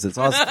Santa presents?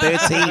 I was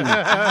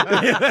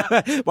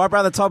 13. My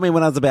brother told me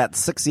when I was about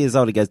 6 years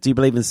old, he goes, do you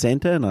believe in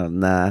Santa? And I'm,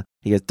 nah.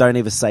 He goes, don't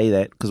ever say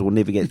that because we'll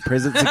never get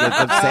presents again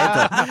from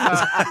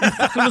Santa.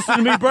 Fucking listen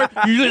to me, bro.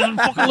 You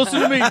fucking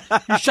listen to me.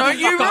 You Don't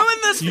you ruin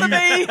this for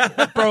me.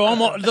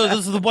 Bro, this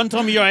is the one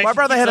time you My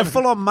brother had a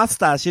full-on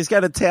mustache. He's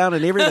going to town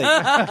and everything.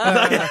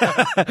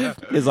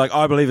 He's like,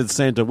 I believe in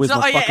Santa. Where's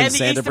my fucking and the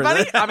Santa Easter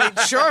bunny? present? I mean,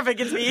 sure, if it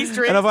gets me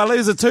Easter And egg, if I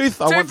lose a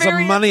tooth, I Two want some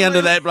very money under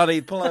influential- that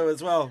bloody pillow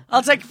as well.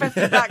 I'll take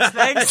 $50,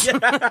 thanks.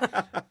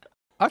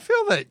 I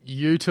feel that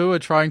you two are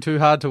trying too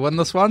hard to win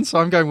this one, so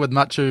I'm going with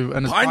Machu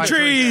and his Pine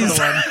trees! for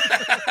the win.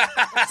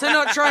 So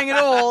not trying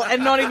at all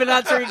and not even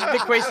answering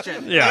the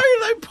question. Yeah.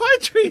 No pine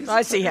trees.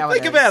 I see how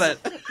it Think is. about it.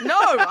 No,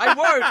 I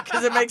won't,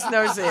 because it makes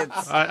no sense.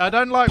 I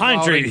don't like Pine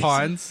wild trees.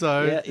 pines,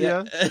 so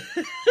Yeah.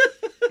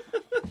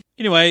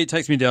 Anyway, it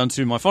takes me down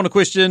to my final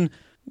question.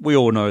 We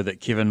all know that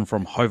Kevin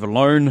from Home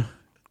Alone,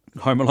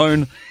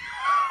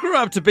 grew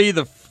up to be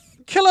the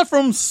killer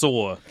from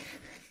Saw.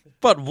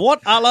 But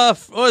what other...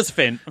 Oh, it's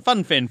fun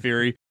fan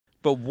theory.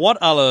 But what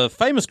other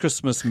famous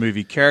Christmas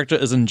movie character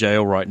is in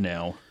jail right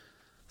now?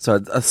 So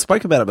I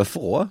spoke about it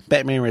before.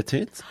 Batman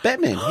Returns.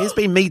 Batman. He's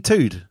been Me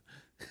Too'd.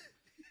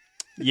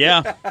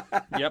 Yeah.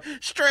 Yep.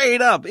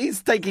 Straight up.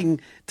 He's taking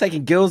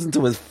girls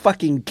into his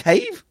fucking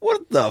cave.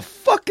 What the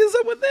fuck is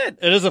up with that?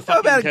 It is a How fucking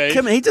about cave.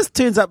 Kim? He just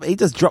turns up. He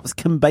just drops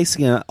Kim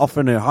Basinger off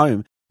in her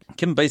home.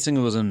 Kim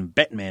Basinger was in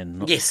Batman.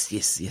 not- Yes.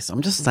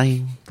 I'm just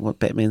saying what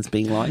Batman's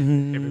being like.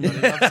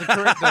 everybody loves the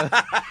character.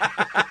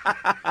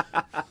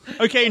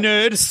 Okay,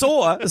 nerd.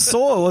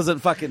 Saw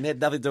wasn't fucking had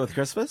nothing to do with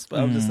Christmas, but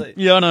I'm just saying.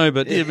 Yeah, I know,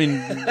 but I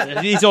mean,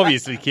 he's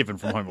obviously Kevin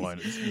from Home Alone.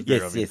 It's very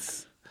Yes, obvious.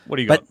 yes. What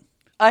do you But- got?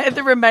 I had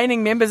the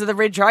remaining members of the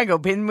Red Triangle,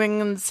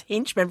 Penguin's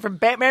henchmen from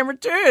Batman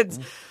Returns.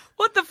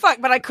 What the fuck?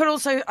 But I could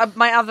also,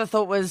 my other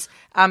thought was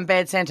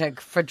Bad Santa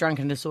for Drunk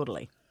and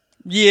Disorderly.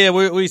 Yeah,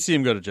 we see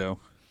him go to jail.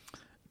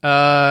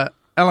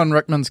 Alan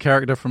Rickman's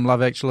character from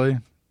Love Actually.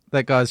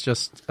 That guy's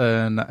just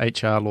an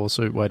HR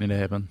lawsuit waiting to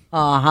happen.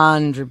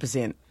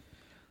 100%.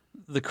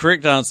 The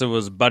correct answer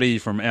was Buddy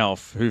from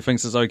Alf, who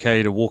thinks it's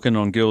okay to walk in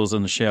on girls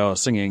in the shower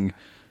singing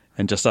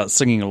and just start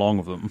singing along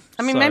with them.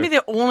 I mean, So maybe they're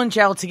all in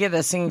jail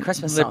together singing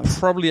Christmas they songs.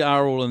 probably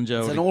are all in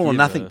jail. It's an all or together.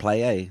 nothing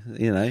play, eh?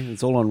 You know,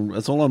 it's all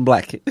on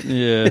black.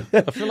 Yeah,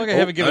 I feel like I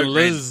haven't given no,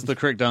 Liz the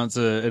correct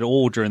answer at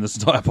all during this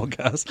entire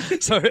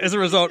podcast. So as a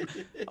result,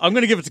 I'm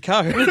going to give it to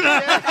Ko. Saw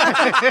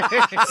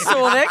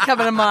that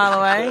coming a mile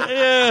away.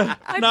 Yeah,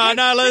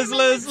 no, Liz,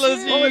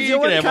 What was you your can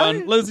one, have Ko?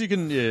 one. Liz, you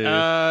can.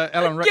 Yeah.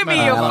 Alan Rickman. Give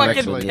me your Alan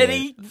fucking Rickman,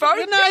 pity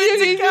vote. No,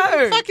 you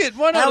go. fuck it.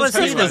 Why not? How It's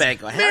is he the Christmas. bad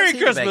guy? How Merry is he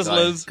the bad Christmas, guy?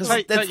 Liz. 'Cause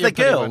Take it's your the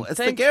pity girl. one. It's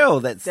the girl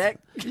that's... Dick.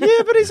 Yeah,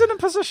 but he's in a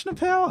position of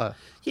power.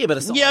 Yeah, but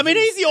it's not Yeah, I like mean,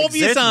 he's the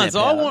obvious exerting answer.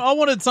 that power. I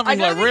wanted I something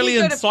don't like think really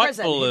he'd go to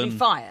prison. insightful He'd be and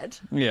fired.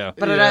 yeah.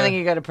 But I don't think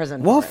he'd go to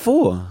prison. What for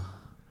it. for?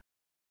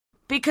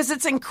 Because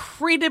it's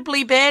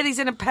incredibly bad. He's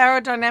in a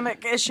power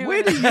dynamic issue.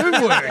 Where do you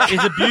work?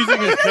 He's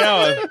abusing his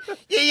power.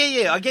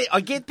 Yeah. I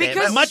get Because- that.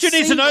 but Much you we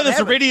need to see know what this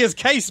happens. already is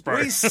case,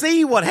 bro. We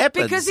see what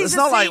happens. Because he's it's a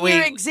not like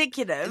senior we.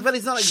 executive, But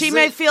he's not she exec-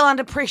 may feel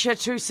under pressure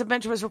to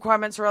submit to his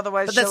requirements or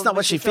otherwise. But that's she'll not what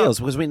miss she her job. feels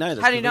because we know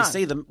this. How do you because know?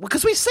 We see them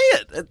because we see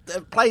it.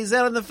 It plays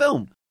out in the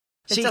film.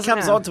 It She doesn't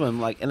comes know. onto him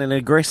like in an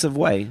aggressive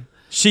way.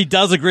 She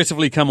does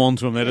aggressively come on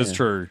to him, that is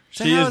true.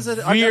 So She how is it?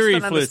 I very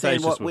just don't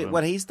understand flirtatious with him.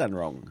 what he's done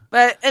wrong.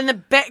 But in the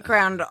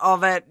background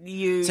of it,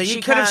 So she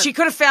you could have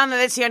can't- found that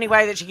that's the only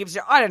way that she keeps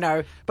it. I don't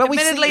know. But we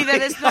admittedly, see-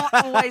 that is not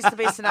always the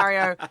best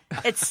scenario.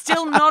 It's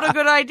still not a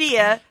good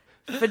idea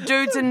for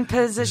dudes in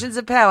positions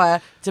of power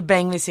to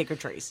bang their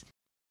secretaries.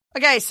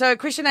 Okay, so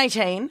question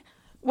 18.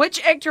 Which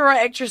actor or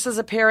actress's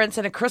appearance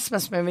in a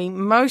Christmas movie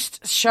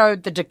most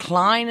showed the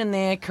decline in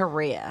their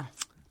career?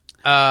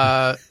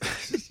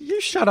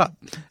 You shut up.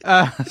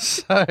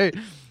 So,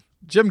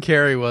 Jim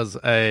Carrey was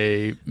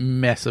a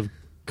massive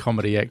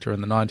comedy actor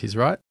in the 90s,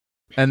 right?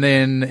 And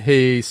then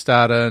he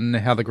starred in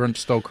How the Grinch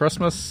Stole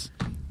Christmas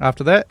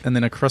after that, and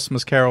then A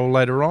Christmas Carol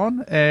later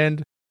on.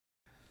 And,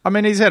 I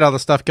mean, he's had other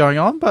stuff going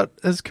on, but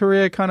his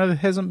career kind of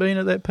hasn't been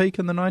at that peak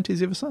in the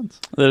 90s ever since.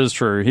 That is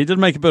true. He did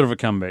make a bit of a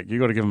comeback. You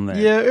got to give him that.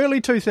 Yeah, early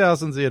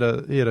 2000s,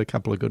 he had a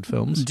couple of good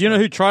films. Do you know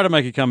who tried to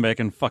make a comeback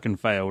and fucking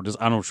failed? Is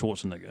Arnold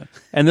Schwarzenegger.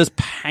 And this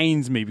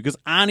pains me because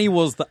Arnie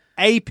was the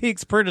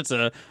apex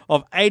predator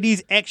of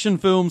 80s action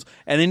films,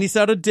 and then he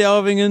started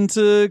delving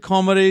into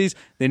comedies,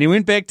 then he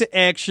went back to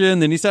action,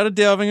 then he started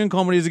delving in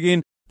comedies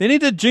again. Then he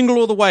did Jingle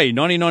All the Way,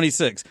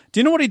 1996. Do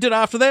you know what he did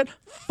after that?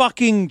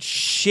 Fucking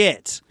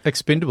shit.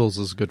 Expendables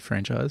is a good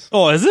franchise.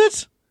 Oh, is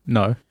it?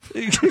 No.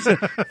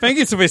 Thank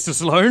you, Sylvester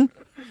Stallone.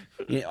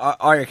 Yeah,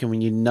 I reckon when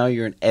you know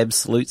you're an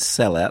absolute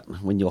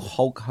sellout, when you're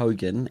Hulk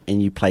Hogan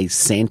and you play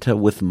Santa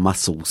with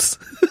muscles.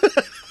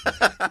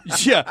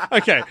 Yeah,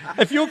 okay.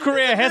 If your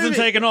career hasn't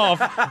taken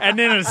off and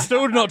then it's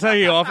still not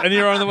taking off and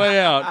you're on the way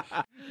out.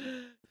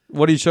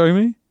 What are you showing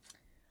me?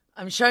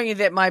 I'm showing you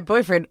that my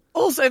boyfriend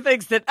also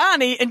thinks that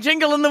Arnie and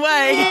Jingle in the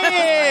Way.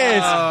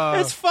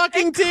 Yes! It's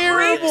fucking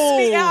terrible. Creeps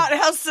me out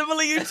how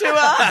similar you two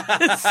are.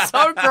 It's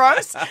so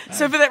gross.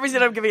 So for that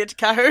reason, I'm giving it to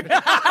Kahu.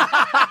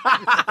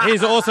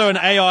 He's also an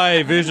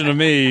AI version of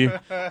me.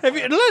 Have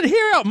you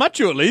hear out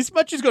Machu at least?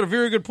 Machu's got a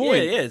very good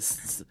point.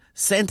 Yes.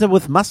 Santa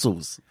with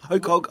muscles.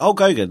 Hulk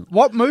Hogan.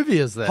 What movie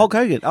is that? Hulk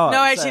Hogan. Oh,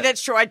 No, actually,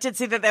 that's true. I did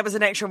see that was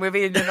an actual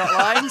movie and you're not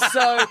lying.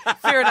 So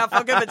fair enough.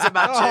 I'll give it to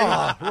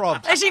Machu. Oh,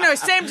 Rob. Actually, no,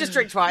 Sam just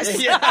drank twice.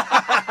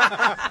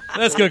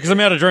 That's good because I'm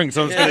out of drink,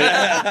 so I'm just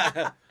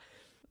gonna...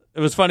 It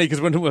was funny because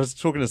when I was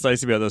talking to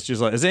Stacey about this, she was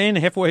like, "Is Anne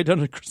Hathaway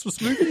done a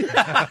Christmas movie?"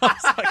 I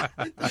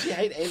was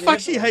like, "Fuck,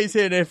 she hates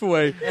Anne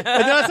Hathaway." And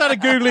then I started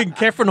googling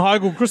Katherine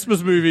Heigl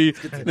Christmas movie.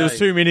 There was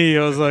too many.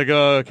 I was like,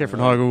 "Oh,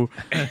 Katherine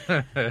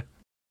Heigl."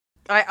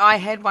 I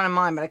had one in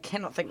mind, but I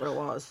cannot think what it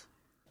was.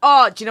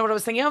 Oh, do you know what I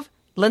was thinking of?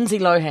 Lindsay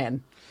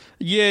Lohan.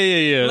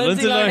 Yeah.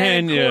 Lindsay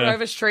Lohan, called yeah.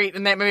 Over Street,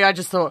 and that movie, I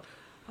just thought,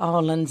 oh,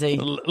 Lindsay.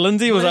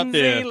 Lindsay was up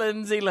there.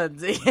 Lindsay.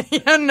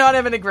 You're not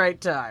having a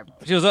great time.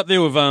 She was up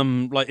there with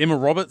like Emma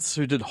Roberts,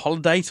 who did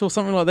Holiday or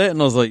something like that, and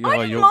I was like, I "Oh,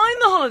 didn't you're." mind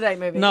the holiday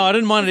movie. No, I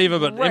didn't mind it either,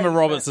 but Great, Emma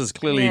Roberts but- is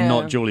clearly yeah.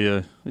 not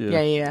Julia.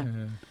 Yeah.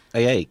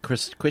 Okay,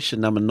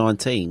 question number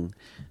 19.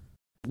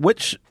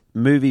 Which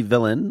movie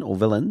villain or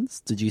villains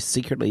did you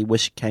secretly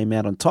wish came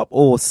out on top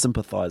or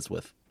sympathise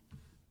with?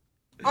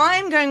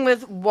 I'm going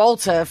with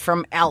Walter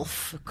from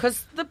Elf,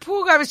 because the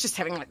poor guy was just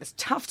having like this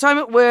tough time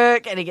at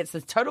work, and he gets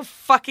this total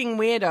fucking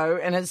weirdo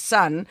and his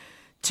son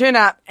turn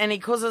up, and he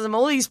causes him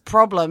all these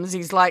problems.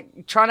 He's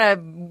like trying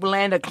to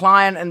land a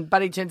client, and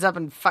Buddy turns up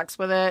and fucks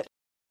with it.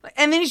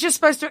 And then he's just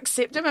supposed to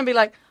accept him and be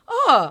like,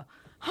 oh,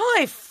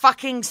 hi,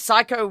 fucking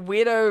psycho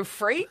weirdo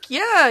freak.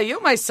 Yeah, you're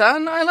my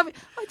son. I love you.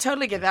 I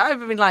totally get that. I've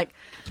been like,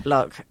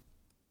 look,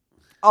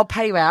 I'll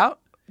pay you out.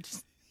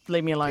 Just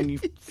leave me alone, you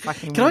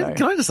fucking weirdo.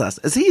 Can I just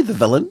ask, is he the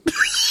villain?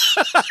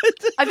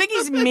 I think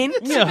he's meant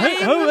to Yeah,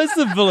 be. who is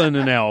the villain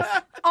in Elf?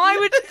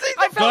 I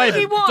felt like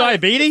he was.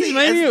 Diabetes,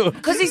 maybe?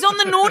 Because he's on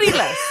the naughty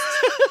list.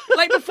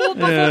 Like before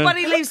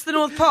Buddy leaves the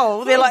North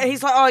Pole,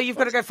 he's like, oh, you've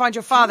got to go find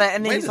your father.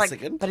 And then Wait he's a like,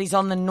 second. but he's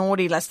on the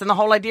naughty list. And the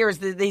whole idea is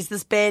that he's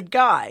this bad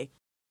guy.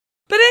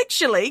 But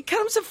actually,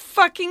 cut him some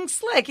fucking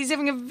slack. He's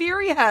having a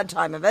very hard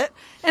time of it.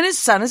 And his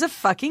son is a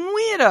fucking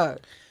weirdo.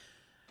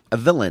 A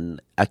villain,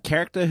 a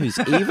character whose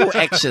evil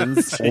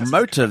actions or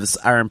motives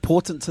are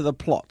important to the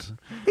plot.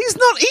 He's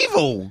not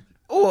evil.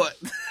 Or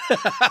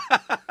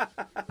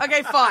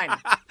Okay, fine.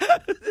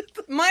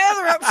 My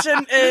other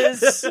option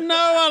is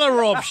No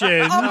other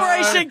option.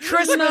 Operation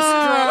Christmas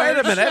Drone. wait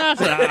a minute.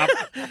 Shut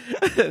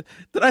up.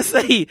 Did I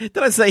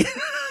say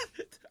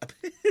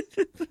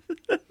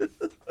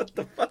what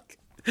the fuck?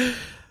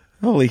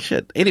 Holy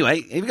shit.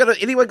 Anyway,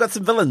 anyone got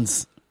some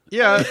villains?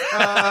 Yeah,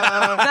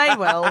 They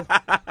will.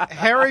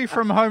 Harry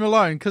from Home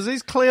Alone, because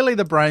he's clearly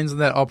the brains in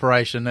that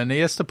operation, and he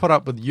has to put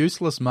up with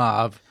useless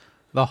Marv,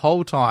 the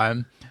whole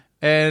time.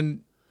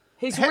 And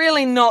He's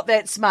really not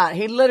that smart.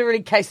 He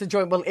literally cased the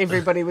joint while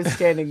everybody was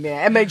standing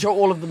there and made sure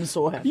all of them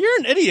saw him. You're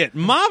an idiot.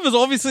 Marv is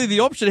obviously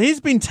the option.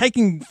 He's been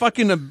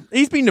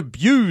he's been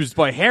abused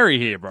by Harry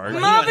here, bro.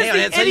 Marv is Hang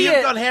on, the so idiot.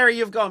 you've got Harry,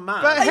 you've got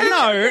Marv. But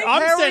No,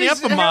 I'm standing up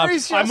for Marv.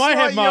 Harry's I just might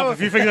have like Marv your-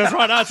 if you think that's the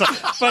right answer,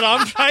 but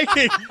I'm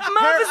taking.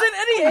 Marv is an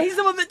idiot. He's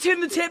the one that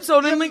turned the taps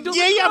on and linked all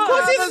Yeah, the yeah, of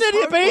course he's an that's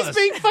idiot, but he's hopeless.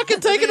 being fucking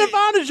taken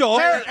advantage of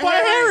by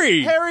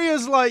Harry. Harry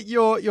is like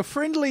your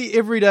friendly,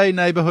 everyday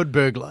neighborhood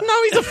burglar.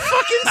 No, he's a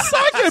fucking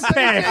psychopath.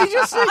 He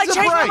just I needs a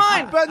changed my break.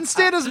 mind. But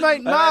instead, his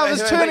mate Marv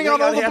is turning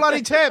on all the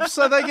bloody taps,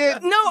 so they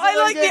get I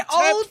like they get the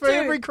old tapped for dude.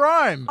 every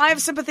crime. I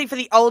have sympathy for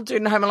the old dude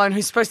in Home Alone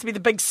who's supposed to be the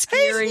big,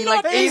 scary, He's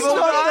like not- He's evil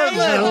not the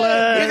guy.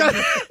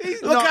 villain.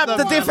 Look not up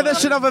the the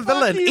definition of a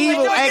villain.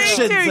 Evil don't need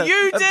actions. to,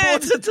 you did.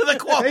 Important to the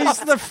quad. He's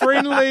the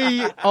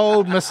friendly,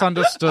 old,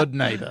 misunderstood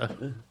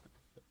neighbor.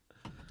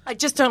 I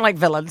just don't like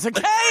villains,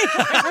 okay?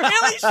 I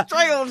really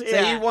struggled So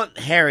here. you want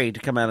Harry to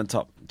come out on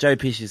top. Joe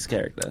Pesci's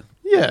character.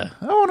 Yeah,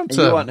 I want him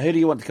And to. who do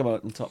you want to come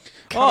out on top?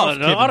 Oh, off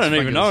no, I Kevin's don't even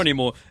fingers. know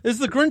anymore. Is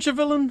the Grinch a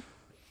villain?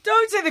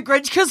 Don't say the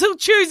Grinch because he'll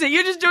choose it.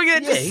 You're just doing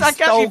it Yeah, to he suck up.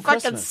 stole You fucking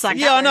Christmas. suck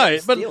Yeah, I up. know,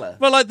 Stealer.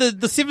 but like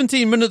the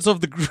 17 minutes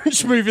of the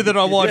Grinch movie that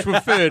I watched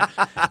with Ferd,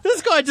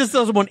 this guy just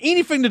doesn't want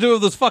anything to do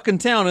with this fucking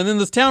town, and then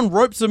this town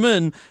ropes him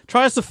in,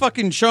 tries to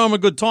fucking show him a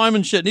good time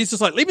and shit, and he's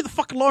just like, leave me the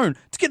fuck alone,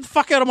 to get the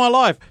fuck out of my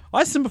life.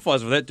 I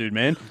sympathise with that dude,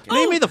 man.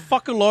 Leave me the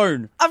fuck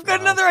alone. I've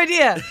got another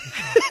idea.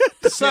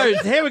 So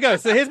here we go.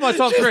 So here's my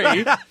top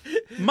three.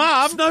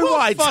 Marv, Snow poor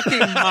White. fucking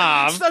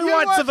Marv. Snow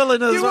White's a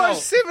villain as You well.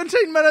 watched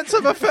 17 minutes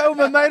of a film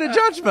and made a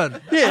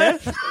judgment. Yeah,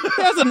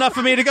 that's enough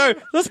for me to go.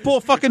 This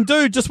poor fucking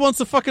dude just wants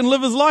to fucking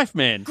live his life,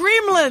 man.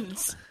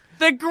 Gremlins.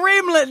 The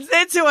Gremlins.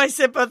 That's who I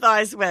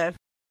sympathise with.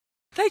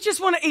 They just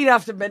want to eat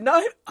after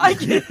midnight. I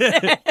get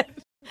that.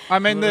 I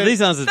mean,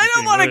 These answers They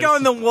don't want to go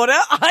in the water.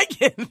 I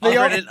get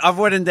that. I've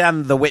written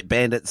down the Wet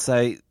Bandits,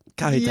 so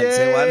Kahu takes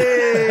that one.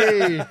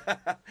 Yay!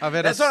 I've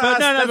had That's a what But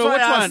no, That's but why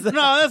which I one? asked- No,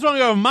 that's one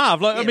going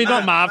Marv. Like, I mean,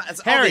 not Marv.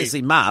 It's Harry.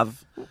 obviously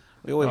Marv.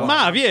 We always want-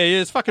 Marv, yeah,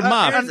 it's fucking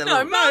Marv. Harry's a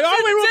little- No,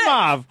 I went with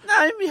Marv. No,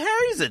 I mean,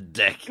 Harry's a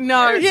dick.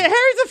 No. Yeah,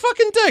 Harry's a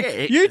fucking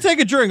dick. Yeah. You take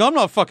a drink. I'm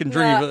not fucking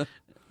drinking. Nah. it.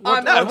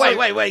 No,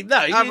 wait. No,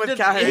 I'm with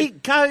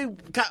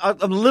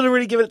Kahu. I'm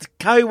literally giving it to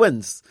Kahu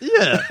wins.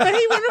 yeah. And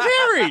he went with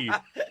Harry.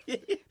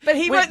 But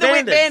he Wet wrote the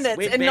Wet Bandits. Bandits,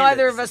 Wet and neither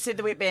Bandits. of us said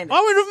the Wet Bandits.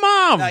 I went with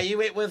Marv. No, you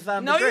went with No,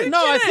 the you Grinch. didn't. No,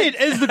 I said,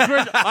 is the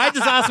Grinch. I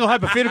just asked a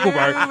hypothetical,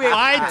 bro.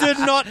 I did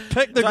not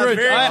pick the So I'm Grinch.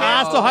 very I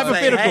asked a careful.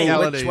 hypothetical. Say, hey,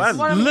 which Realities.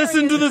 one?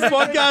 Listen to this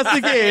podcast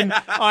again.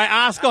 I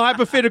ask a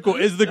hypothetical.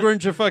 Is the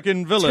Grinch a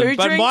fucking villain? Two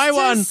But my drinks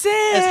to one is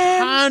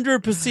Sam.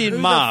 100% Who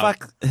Marv.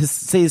 the fuck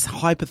says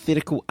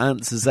hypothetical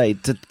answers,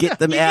 to get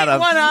them You out get of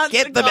one answer,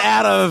 get them guys.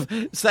 out of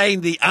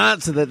saying the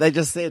answer that they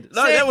just said?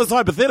 No, Sam- that was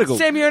hypothetical.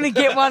 Sam, you only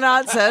get one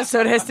answer,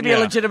 so it has to be a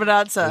legitimate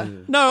answer.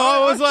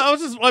 No,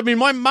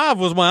 my Marv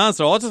was my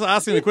answer. I was just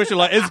asking the question,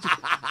 like,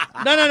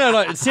 no,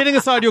 like, setting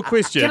aside your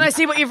question. Can I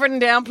see what you've written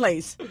down,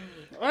 please?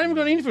 I haven't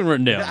got anything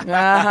written down.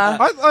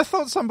 I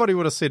thought somebody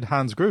would have said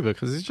Hans Gruber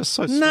because he's just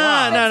so suave.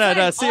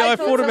 No. See, I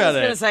thought about I was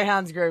going to that. say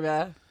Hans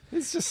Gruber.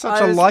 He's just such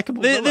I a was-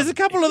 likable There's a villain.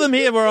 couple of them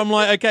here where I'm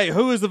like, okay,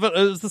 who is the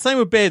villain? It's the same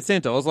with Bad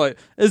Santa. I was like,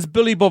 is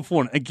Billy Bob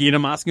Thornton? Again,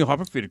 I'm asking a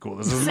hypothetical.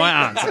 This is my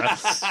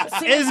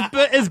answer.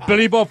 Is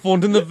Billy Bob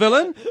Thornton the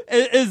villain?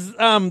 Is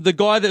the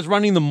guy that's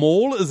running the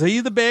mall? Is he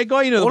the bad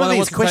guy? You know, the All one of that these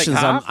wants to take questions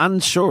I'm half?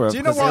 unsure of Do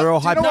you know because they're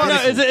all what? Do you know what? No,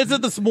 hypothetical. is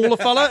it the smaller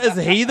fella? Is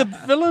he the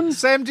villain?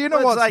 Sam, do you know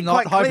Well, it's what's like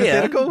not quite clear.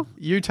 hypothetical?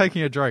 You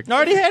taking a drink. I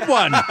already had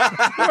one.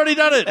 I've already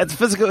done it. It's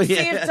physical. See,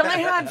 Yeah. if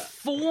Die Hard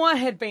 4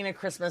 had been a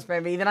Christmas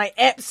movie, then I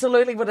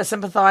absolutely would have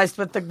sympathised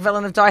with the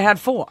villain of Die Hard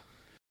 4.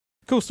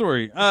 Cool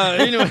story.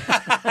 Anyway.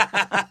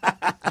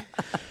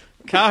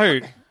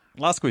 Kahu,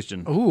 last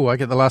question. Ooh, I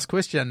get the last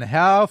question.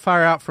 How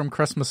far out from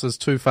Christmas is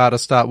too far to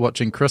start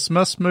watching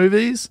Christmas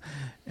movies?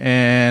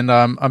 And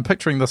I'm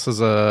picturing this as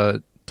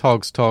a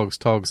Togs,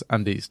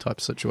 undies type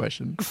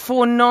situation.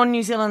 For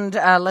non-New Zealand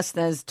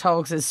listeners,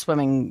 togs is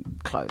swimming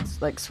clothes,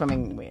 like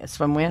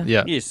swimwear.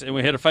 Yeah. Yes, and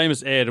we had a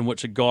famous ad in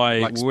which a guy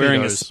Like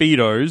wearing a Speedos.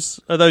 Speedos,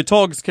 although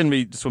togs can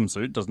be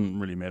swimsuit, doesn't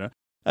really matter.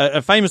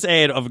 A famous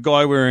ad of a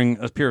guy wearing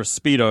a pair of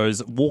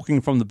Speedos walking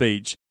from the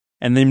beach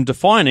and then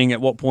defining at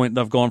what point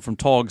they've gone from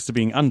togs to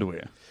being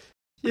underwear.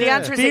 The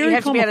answer is that you Very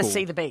have to be able to comical.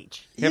 see the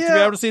beach. You have to be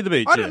able to see the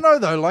beach. I don't know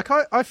though. Like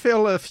I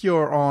feel if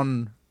you're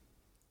on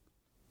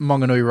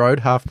Monganui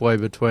Road, halfway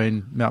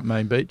between Mount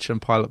Main Beach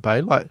and Pilot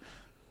Bay, like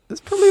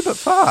it's probably a bit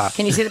far.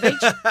 Can you see the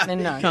beach?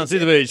 Then no. Can't see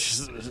the beach.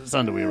 It's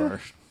underwear, bro.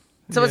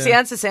 So what's the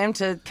answer, Sam,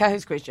 to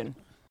Kahu's question?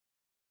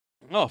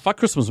 Oh, fuck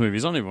Christmas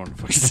movies. I don't even want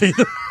to fucking see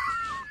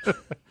them.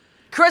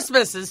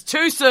 Christmas is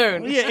too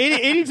soon. Yeah,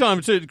 any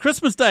time too.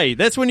 Christmas Day.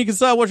 That's when you can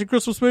start watching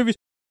Christmas movies.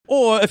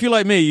 Or if you're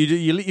like me,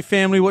 you let your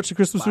family watch a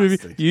Christmas movie.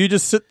 You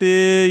just sit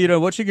there,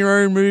 watching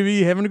your own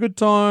movie, having a good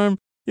time.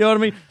 You know what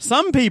I mean?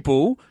 Some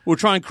people will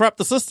try and corrupt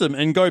the system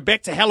and go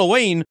back to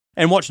Halloween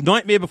and watch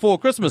Nightmare Before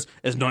Christmas.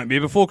 Is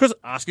Nightmare Before Christmas?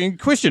 Asking a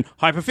question.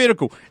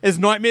 Hypothetical. Is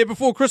Nightmare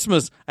Before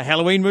Christmas a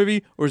Halloween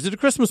movie or is it a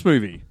Christmas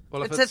movie?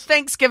 Well, if It's a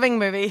Thanksgiving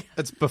movie.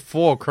 it's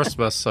before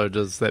Christmas, so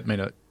does that mean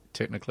it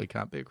technically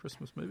can't be a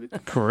Christmas movie?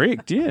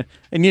 Correct, yeah.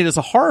 And yet it's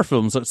a horror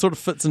film, so it sort of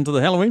fits into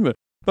the Halloween movie.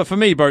 But for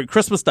me, bro,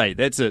 Christmas Day,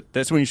 that's it.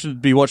 That's when you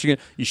should be watching it.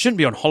 You shouldn't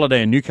be on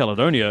holiday in New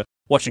Caledonia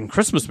watching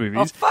Christmas movies.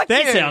 Oh, fuck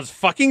that you. sounds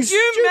fucking You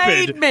stupid.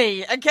 made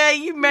me, okay?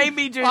 You made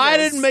me do this. I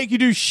didn't make you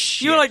do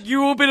shit. You were like,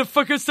 you all better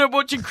fucking start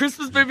watching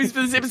Christmas movies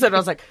for this episode. And I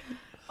was like,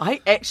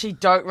 I actually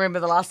don't remember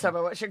the last time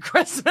I watched a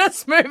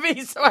Christmas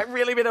movie, so I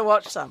really better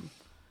watch some.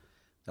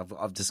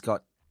 I've just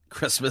got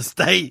Christmas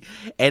Day,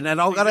 and I'm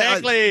gonna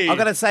Exactly. I'm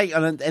gonna say,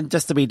 and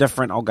just to be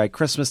different, I'll go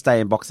Christmas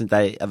Day and Boxing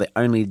Day are the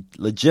only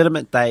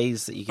legitimate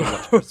days that you can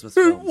watch Christmas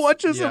Who films.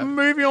 watches a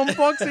movie on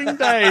Boxing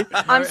Day?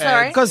 I'm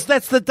sorry. Because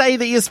that's the day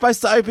that you're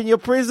supposed to open your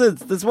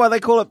presents. That's why they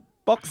call it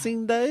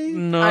Boxing Day.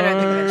 No, I don't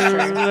think that's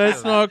true.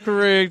 that's not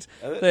correct.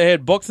 They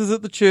had boxes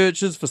at the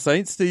churches for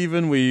St.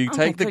 Stephen where you Oh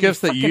take my the God,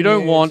 gifts you that you fucking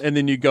don't nerd. want and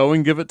then you go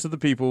and give it to the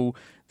people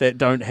that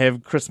don't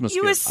have Christmas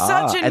You were gifts.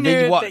 such a and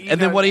nerd then what? that you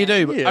And then know what do you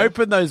that. do? Yeah.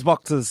 Open those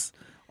boxes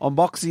on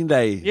Boxing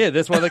Day. Yeah,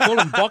 that's why they call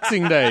them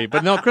Boxing Day,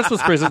 but not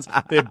Christmas presents.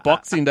 They're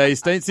Boxing Day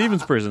St.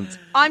 Stephen's presents.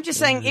 I'm just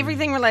saying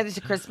everything related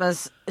to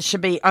Christmas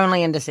should be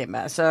only in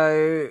December.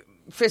 So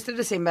 1st of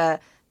December,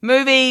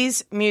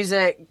 movies,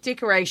 music,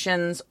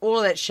 decorations, all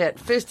of that shit.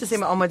 1st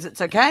December onwards,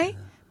 it's okay.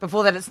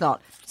 Before that, it's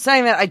not.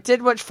 Saying that, I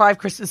did watch 5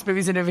 Christmas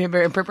movies in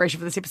November in preparation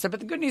for this episode, but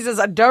the good news is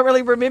I don't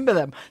really remember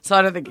them, so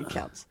I don't think it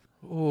counts.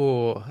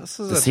 Oh, this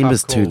is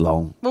December's a tough call. too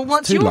long. Well,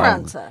 what's Too your long.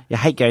 answer? You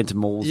hate going to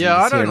malls. Yeah, and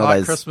I don't seeing all like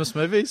those- Christmas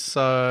movies,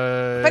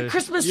 so But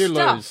Christmas you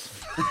stuff. lose.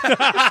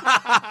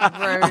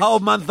 A whole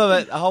month of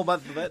it. A whole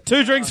month of it.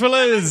 2 drinks for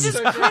Liz.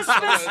 Just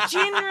Christmas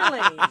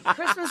generally.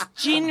 Christmas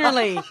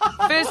generally.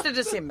 1st of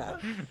December.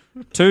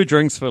 2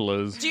 drinks for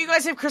Liz. Do you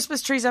guys have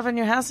Christmas trees up in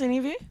your house, any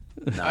of you?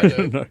 I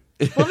do. No.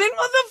 Well, then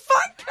what the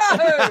fuck,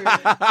 no?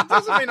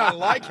 Doesn't mean I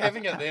like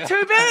having it there.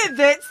 Too bad.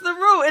 That's the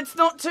rule. It's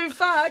not too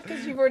far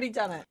because you've already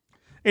done it.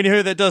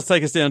 Anywho, that does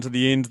take us down to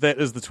the end. That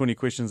is the 20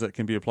 questions that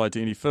can be applied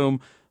to any film.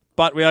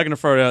 But we are going to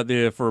throw it out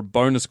there for a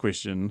bonus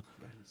question.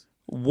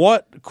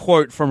 What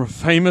quote from a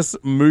famous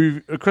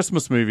a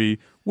Christmas movie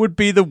would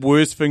be the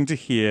worst thing to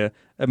hear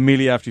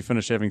immediately after you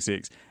finish having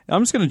sex?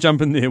 I'm just going to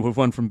jump in there with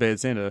one from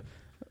Bad Santa.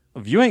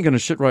 If you ain't going to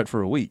shit right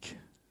for a week.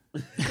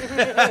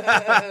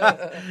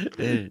 I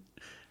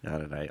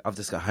don't know. I've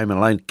just got Home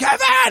Alone.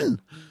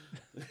 Kevin!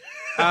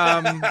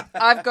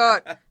 I've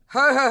got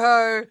ho ho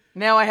ho.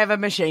 Now I have a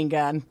machine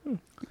gun.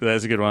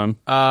 That's a good one.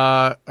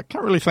 I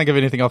can't really think of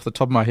anything off the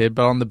top of my head,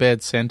 but on the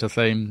Bad Santa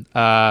theme,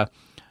 I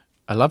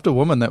loved a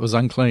woman that was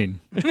unclean.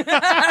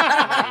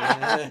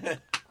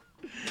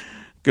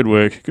 Good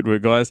work,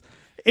 guys.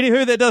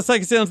 Anywho, that does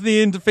take us down to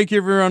the end. Thank you,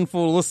 everyone,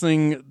 for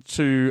listening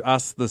to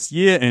us this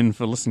year and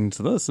for listening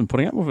to this and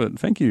putting up with it.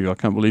 Thank you. I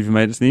can't believe you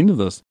made it to the end of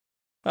this.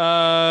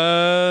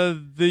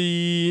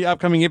 The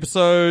upcoming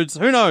episodes,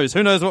 who knows?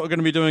 Who knows what we're going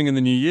to be doing in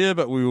the new year,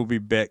 but we will be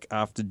back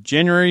after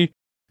January.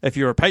 If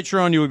you're a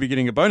Patreon, you will be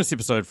getting a bonus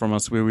episode from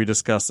us where we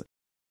discuss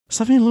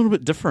something a little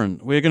bit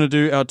different. We're going to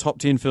do our top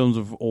 10 films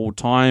of all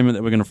time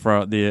that we're going to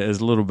throw out there as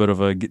a little bit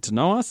of a get to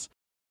know us.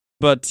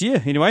 But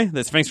yeah, anyway,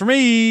 that's thanks from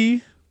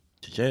me.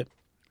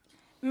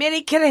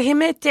 Meri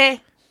kirahimete.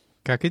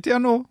 Ka kite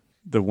anō.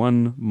 The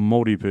one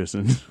Māori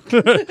person.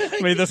 I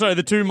mean, sorry,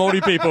 the 2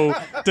 Māori people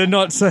did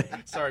not say.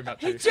 Sorry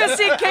about you. Just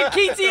said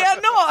kakiti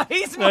no.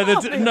 He's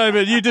Māori. No,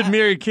 but you did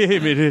Mary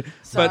Kehemere.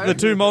 But So? the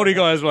 2 Māori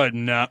guys were like,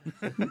 nah.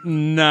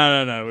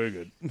 No, we're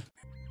good.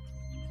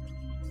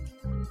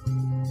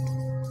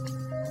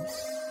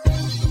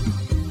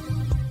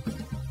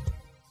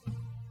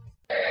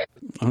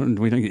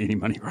 We don't get any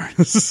money, bro.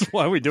 This is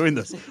why we're doing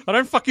this. I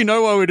don't fucking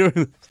know why we're doing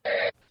this.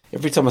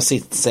 Every time I see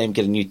Sam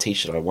get a new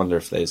T-shirt, I wonder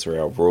if those are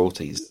our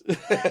royalties. This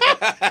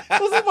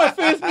is my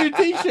first new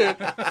T-shirt.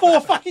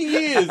 4 fucking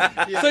years.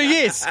 So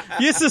yes,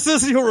 this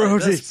is your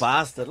royalties.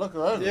 bastard, look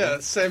around. Yeah,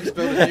 Sam's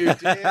built a new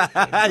den.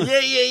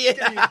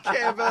 yeah.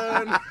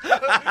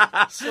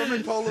 Cabin.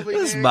 Swimming pool will be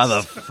This next.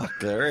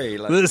 motherfucker.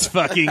 Like, This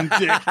fucking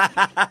dick.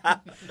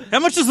 How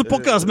much is the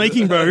podcast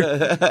making,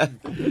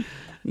 bro?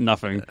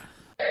 Nothing.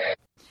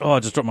 Oh, I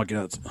just dropped my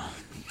guts.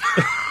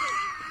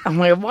 I'm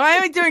like, why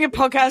are we doing a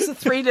podcast with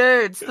 3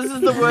 dudes? This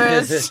is the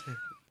worst.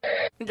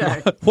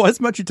 Okay. Why is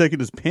Machi taking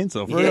his pants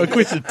off? I got a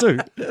question too.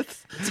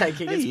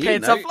 Taking his you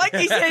pants know. off like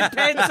he said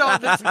pants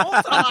on this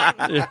whole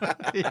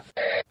time.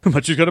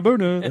 Machi's got a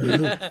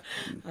boner.